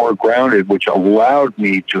and more grounded, which allowed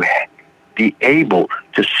me to be able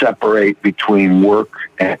to separate between work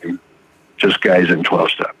and just guys in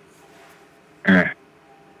 12-step.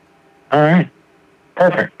 All right.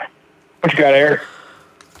 Perfect. What you got, Eric?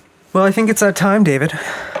 Well, I think it's that time, David.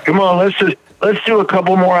 Come on, let's do a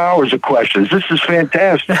couple more hours of questions. This is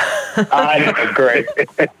fantastic. I know, great.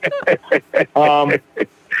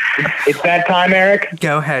 It's that time, Eric?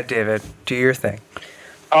 Go ahead, David. Do your thing.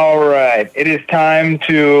 All right. It is time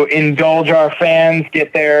to indulge our fans,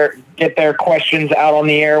 get their questions out on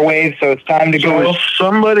the airwaves. So it's time to go. Is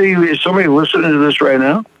somebody listening to this right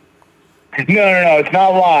now? No. It's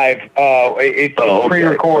not live. It's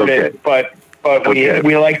pre-recorded, okay. but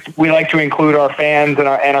we like to include our fans and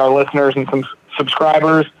our listeners and some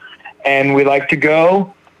subscribers, and we like to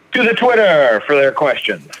go to the Twitter for their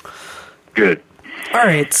questions. Good. All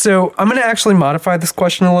right, so I'm going to actually modify this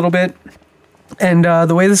question a little bit. And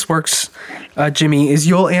the way this works, Jimmy, is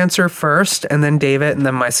you'll answer first, and then David, and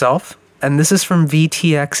then myself. And this is from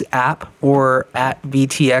VTX app or at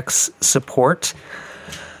VTX support.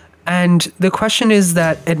 And the question is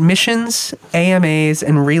that admissions, AMAs,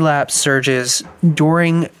 and relapse surges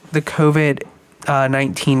during the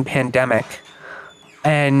COVID-19 pandemic.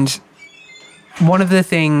 And one of the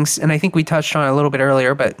things, and I think we touched on it a little bit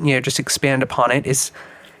earlier, but just expand upon it, is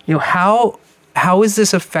how is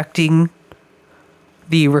this affecting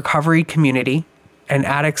the recovery community and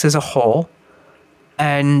addicts as a whole,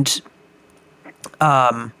 and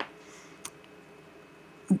how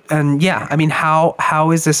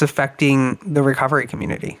is this affecting the recovery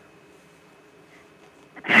community?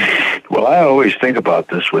 Well, I always think about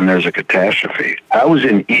this when there's a catastrophe. I was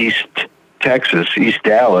in East Texas, East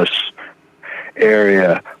Dallas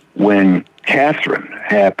area when Catherine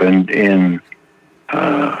happened in,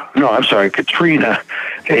 Katrina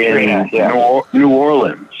in New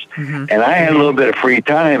Orleans. Mm-hmm. And I had a little bit of free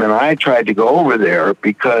time, and I tried to go over there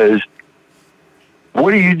because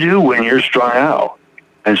what do you do when you're strung out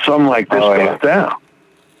and something like this goes down?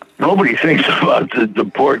 Nobody thinks about the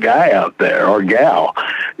poor guy out there or gal,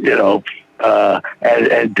 and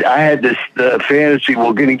I had this fantasy,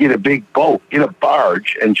 we're going to get a big boat, get a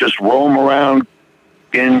barge, and just roam around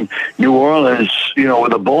in New Orleans,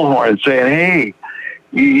 with a bullhorn saying, hey,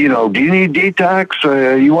 do you need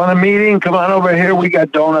detox? You want a meeting? Come on over here. We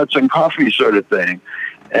got donuts and coffee, sort of thing.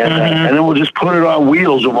 And, and then we'll just put it on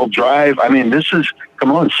wheels and we'll drive. I mean,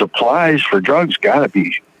 supplies for drugs got to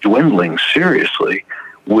be dwindling seriously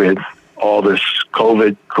with all this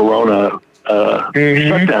Corona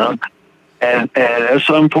shutdown. And there's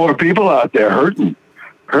some poor people out there hurting.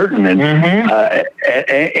 And,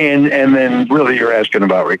 and then really you're asking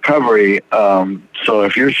about recovery. So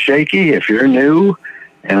if you're shaky, if you're new,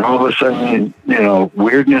 and all of a sudden,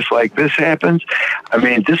 weirdness like this happens, I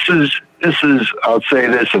mean, this is, I'll say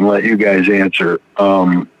this and let you guys answer.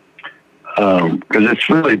 Cause it's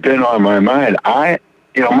really been on my mind. My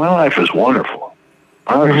life is wonderful.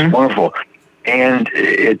 My life is wonderful. And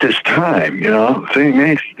at this time,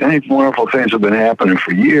 many wonderful things have been happening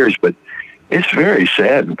for years, but it's very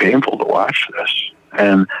sad and painful to watch this.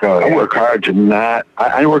 And I work hard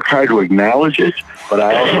to acknowledge it, but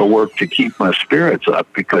I also work to keep my spirits up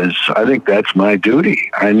because I think that's my duty.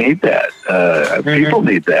 I need that. People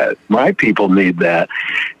need that. My people need that.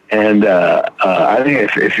 And I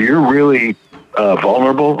think if you're really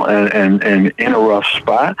vulnerable and in a rough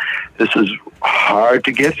spot, this is hard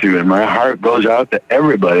to get through. And my heart goes out to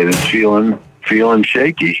everybody that's feeling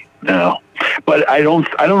shaky now. But I don't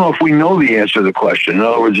know if we know the answer to the question. In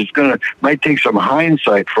other words, might take some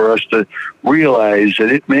hindsight for us to realize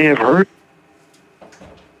that it may have hurt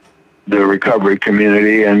the recovery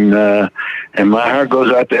community, and my heart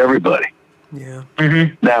goes out to everybody. Yeah.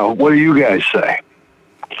 Mm-hmm. Now, what do you guys say?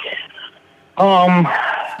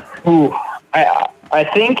 I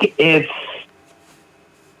think it's.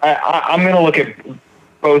 I'm going to look at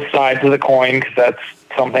both sides of the coin because that's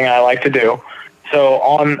something I like to do. So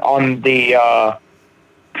on the,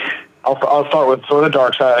 I'll start with sort of the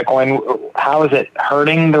dark side of the coin. How is it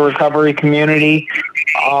hurting the recovery community?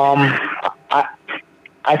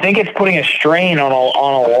 I think it's putting a strain on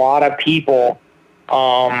a lot of people,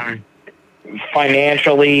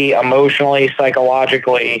 financially, emotionally,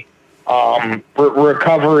 psychologically,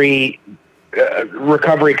 recovery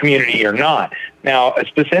community or not. Now,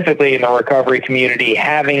 specifically in the recovery community,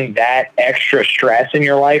 having that extra stress in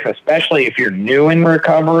your life, especially if you're new in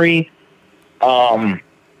recovery, I'm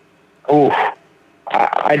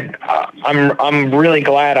really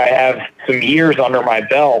glad I have some years under my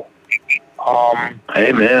belt.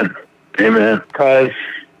 Amen. Because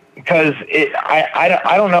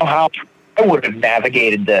I don't know how I would have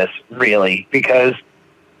navigated this really, because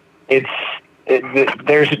there's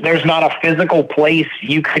not a physical place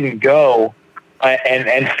you can go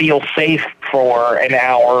and feel safe for an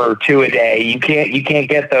hour or two a day. You can't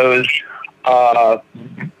get those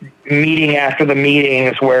meeting after the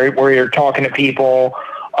meetings where you're talking to people,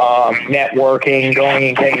 networking, going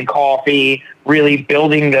and getting coffee, really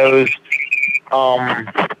building those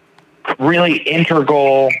really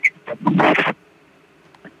integral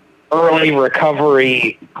early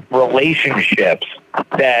recovery relationships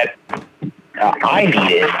that I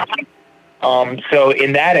needed. So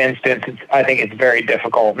in that instance, I think it's very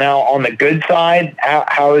difficult. Now, on the good side,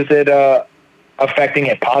 how is it affecting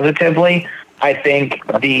it positively? I think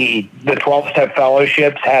the 12-step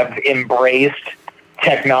fellowships have embraced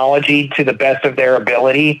technology to the best of their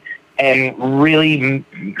ability and really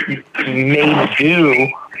made do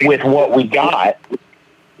with what we got,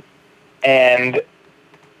 and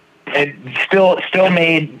it still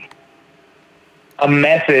made a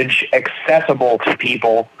message accessible to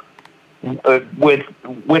people with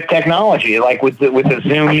technology, like with the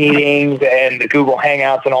Zoom meetings and the Google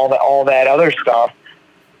Hangouts and all that other stuff.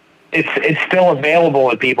 It's still available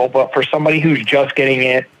to people, but for somebody who's just getting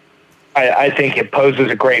it, I think it poses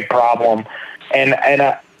a great problem. And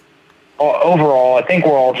overall, I think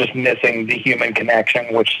we're all just missing the human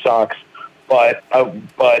connection, which sucks. But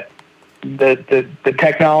the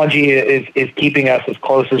technology is keeping us as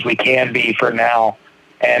close as we can be for now,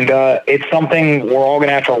 and it's something we're all going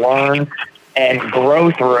to have to learn and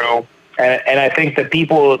grow through. And I think the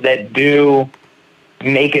people that do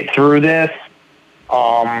make it through this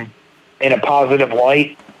in a positive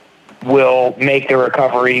light will make the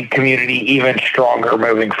recovery community even stronger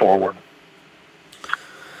moving forward.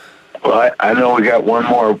 Well, I know we got one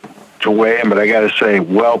more to weigh in, but I got to say,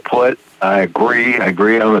 well put. I agree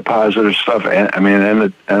on the positive stuff, and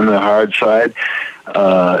the hard side.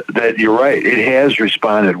 That you're right. It has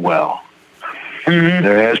responded well. Mm-hmm.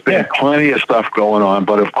 There has been plenty of stuff going on,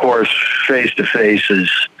 but of course, face to face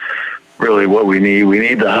is really what we need. We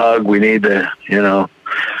need the hug. We need the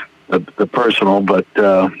personal. But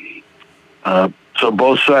so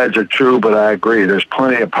both sides are true. But I agree. There's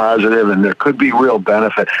plenty of positive, and there could be real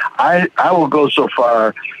benefit. I will go so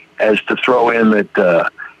far as to throw in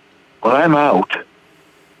that. When I'm out,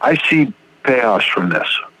 I see payoffs from this.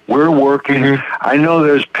 We're working. Mm-hmm. I know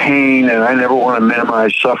there's pain, and I never want to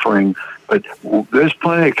minimize suffering, but there's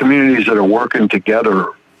plenty of communities that are working together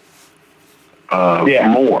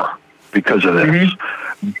more because of this.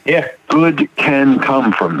 Mm-hmm. Yeah. Good can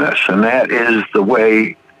come from this, and that's the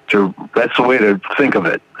way to think of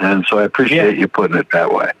it. And so I appreciate you putting it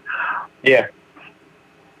that way. Yeah.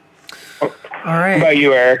 All right. What about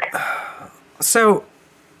you, Eric? So,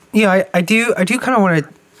 yeah, I do kind of want to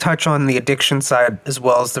touch on the addiction side as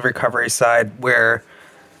well as the recovery side, where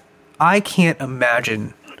I can't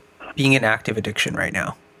imagine being in active addiction right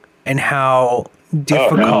now and how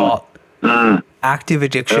difficult active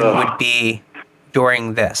addiction would be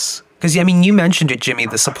during this. Because, I mean, you mentioned it, Jimmy,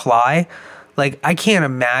 the supply. Like, I can't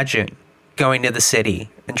imagine going to the city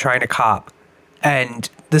and trying to cop. And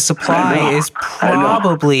the supply is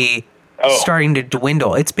probably starting to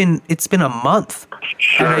dwindle. It's been a month.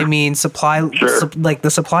 Sure. And I mean, like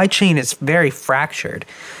the supply chain is very fractured.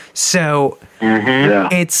 So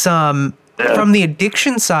it's from the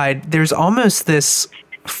addiction side, there's almost this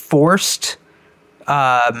forced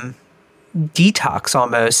detox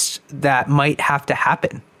almost that might have to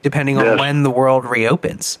happen depending on when the world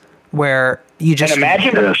reopens, where you just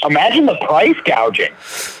imagine the price gouging.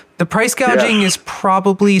 The price gouging is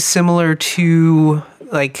probably similar to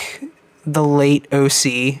like the late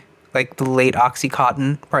OC, like the late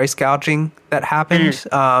OxyContin price gouging that happened.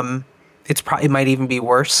 It might even be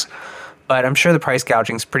worse, but I'm sure the price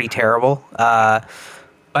gouging is pretty terrible. But,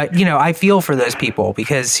 I feel for those people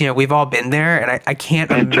because, we've all been there, and I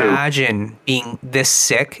can't imagine being this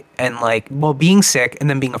sick and being sick and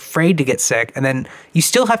then being afraid to get sick. And then you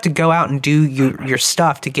still have to go out and do your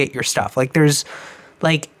stuff to get your stuff. Like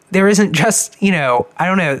there isn't just, I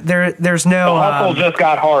don't know, there's no the hustle just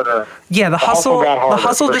got harder. Yeah, the hustle got harder, the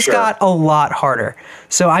hustle for just sure. got a lot harder.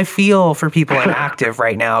 So I feel for people in active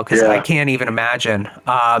right now because I can't even imagine.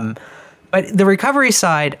 But the recovery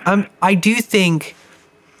side, I do think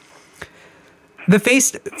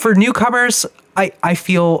for newcomers, I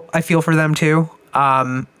feel for them too.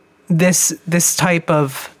 This type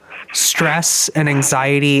of stress and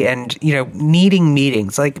anxiety and needing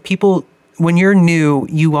meetings, like people, when you're new,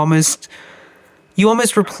 you almost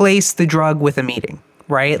replace the drug with a meeting,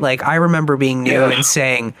 right? Like I remember being new and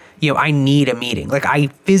saying, I need a meeting. Like I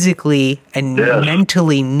physically and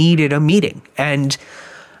mentally needed a meeting, and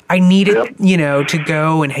I needed, to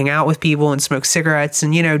go and hang out with people and smoke cigarettes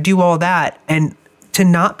and, do all that. And to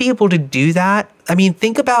not be able to do that, I mean,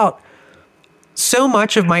 think about so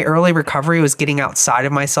much of my early recovery was getting outside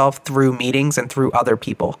of myself through meetings and through other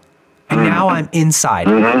people. And now I'm inside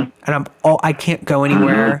and I can't go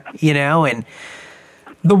anywhere, and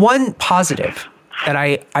the one positive that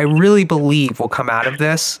I really believe will come out of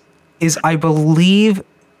this is I believe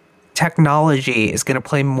technology is going to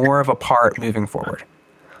play more of a part moving forward.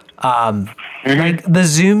 Like the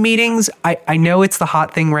Zoom meetings, I know it's the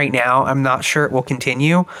hot thing right now. I'm not sure it will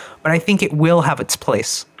continue, but I think it will have its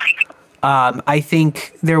place. I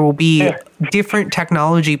think there will be different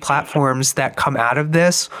technology platforms that come out of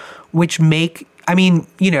this, which make,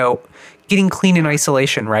 getting clean in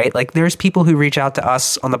isolation, right? Like there's people who reach out to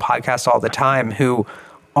us on the podcast all the time who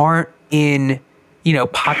aren't in,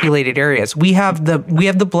 populated areas. We have the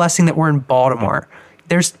blessing that we're in Baltimore.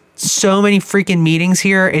 There's so many freaking meetings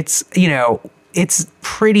here. It's, it's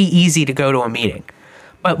pretty easy to go to a meeting.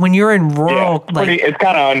 But when you're in rural, it's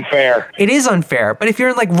kind of unfair. It is unfair. But if you're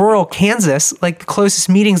in like rural Kansas, like the closest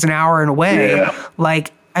meeting's an hour and away,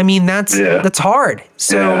 that's hard.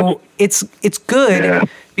 So it's good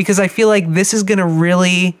because I feel like this is going to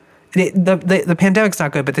really, the pandemic's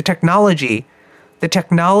not good, but the technology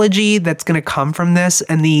that's going to come from this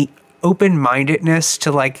and the open-mindedness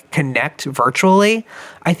to like connect virtually,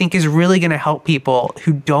 I think is really going to help people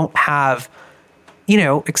who don't have,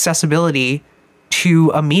 accessibility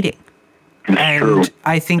to a meeting. True.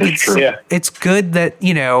 I think it's good that,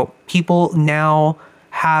 people now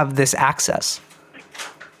have this access.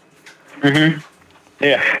 Mm-hmm.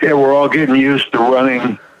 Yeah. Yeah, we're all getting used to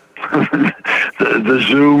running the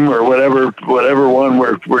Zoom or whatever one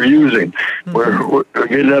we're using. We're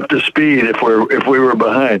getting up to speed if we were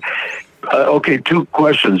behind. Okay, 2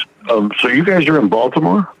 questions. So you guys are in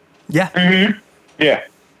Baltimore? Yeah. Mm-hmm. Yeah.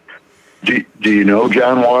 Do you know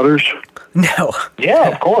John Waters? No. Yeah,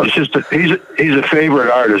 of course. He's a favorite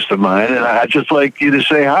artist of mine, and I'd just like you to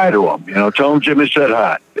say hi to him. Tell him Jimmy said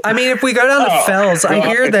hi. I mean, if we go down to Fells, I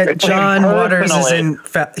hear that John Waters is in.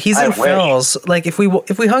 He's in Fells. Like if we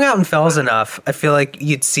hung out in Fells enough, I feel like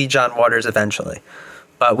you'd see John Waters eventually.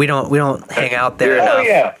 But we don't hang out there enough. Oh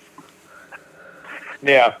yeah.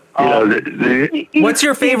 Yeah. What's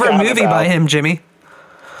your favorite movie by him, Jimmy?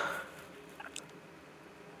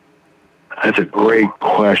 That's a great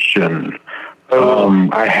question.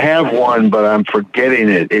 I have one, but I'm forgetting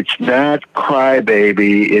it. It's not Cry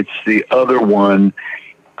Baby. It's the other one.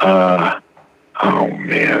 Oh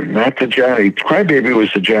man, not the Johnny. Cry Baby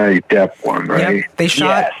was the Johnny Depp one, right? Yep. They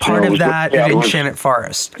shot part of that in Enchanted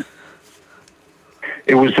Forest.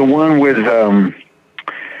 It was the one with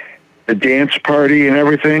the dance party and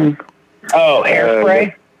everything. Oh,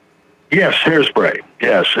 Hairspray. Yes, Hairspray.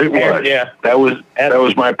 Yes, it was. Yeah. That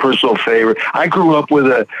was my personal favorite. I grew up with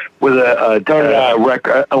a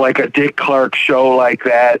like a Dick Clark show like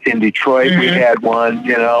that in Detroit. We had one,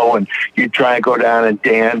 and you'd try and go down and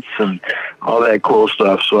dance and all that cool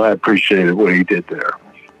stuff. So I appreciated what he did there.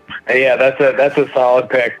 Yeah, that's a solid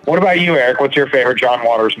pick. What about you, Eric? What's your favorite John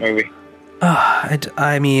Waters movie?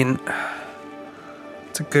 I mean,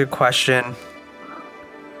 it's a good question.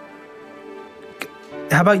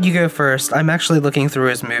 How about you go first? I'm actually looking through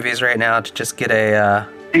his movies right now to just get a...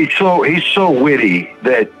 He's so witty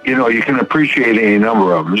that, you can appreciate any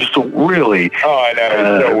number of them. Just a really... Oh, I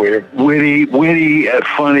know. It's so weird. Witty,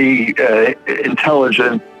 funny,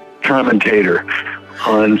 intelligent commentator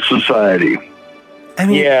on society. I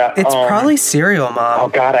mean, it's probably Serial Mom. Oh,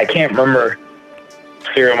 God, I can't remember.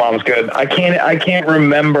 Serial Mom's good. I can't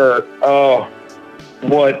remember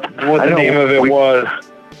what the name of it was.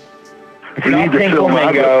 It's not Pink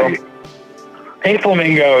Flamingo. Pink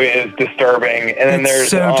Flamingo is disturbing, and then there's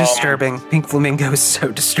so disturbing. Pink Flamingo is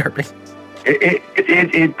so disturbing.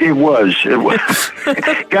 It was.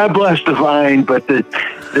 God bless the vine, but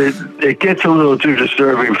it gets a little too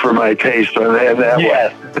disturbing for my taste on that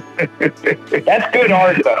yes. One. That's good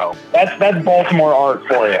art, though. That's Baltimore art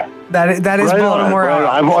for you. That is right Baltimore art.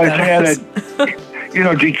 I've always had it.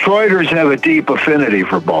 Detroiters have a deep affinity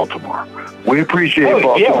for Baltimore. We appreciate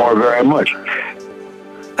Baltimore very much.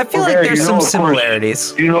 I feel like there's some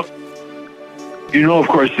similarities. Course, of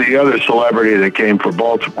course, the other celebrity that came from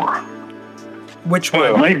Baltimore. Which one?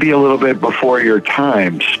 It might be a little bit before your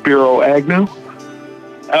time. Spiro Agnew?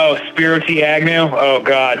 Oh, Spiro T. Agnew? Oh,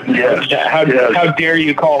 God. Yes. How dare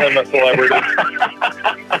you call him a celebrity?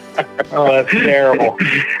 Oh, that's terrible.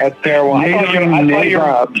 That's terrible.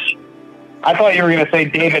 I thought you were going to say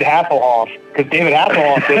David Hasselhoff, because David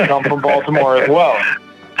Hasselhoff did come from Baltimore as well.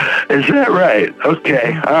 Is that right?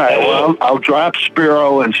 Okay. All right. Well, I'll drop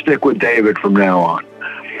Spiro and stick with David from now on.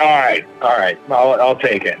 All right. I'll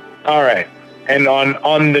take it. All right. And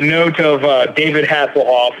on the note of David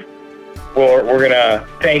Hasselhoff, we're going to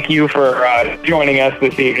thank you for joining us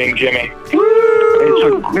this evening, Jimmy.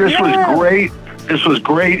 This was great. This was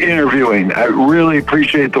great interviewing. I really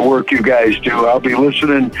appreciate the work you guys do. I'll be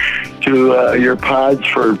listening to your pods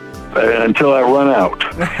until I run out.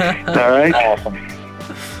 All right?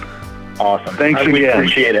 Awesome. Thanks again. We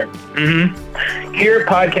appreciate it. Mm-hmm. Here at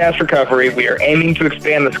Podcast Recovery, we are aiming to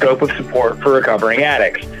expand the scope of support for recovering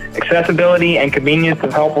addicts. Accessibility and convenience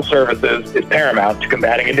of helpful services is paramount to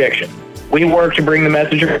combating addiction. We work to bring the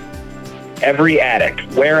message of every addict,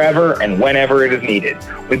 wherever and whenever it is needed.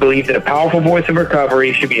 We believe that a powerful voice of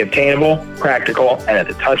recovery should be obtainable, practical, and at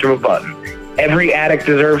the touch of a button. Every addict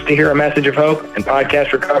deserves to hear a message of hope, and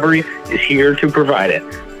Podcast Recovery is here to provide it.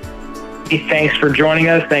 Thanks for joining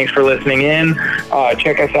us. Thanks for listening in.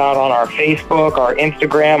 Check us out on our Facebook, our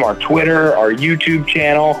Instagram, our Twitter, our YouTube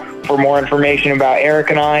channel. For more information about Eric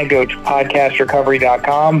and I, go to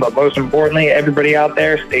podcastrecovery.com. But most importantly, everybody out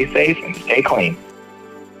there, stay safe and stay clean.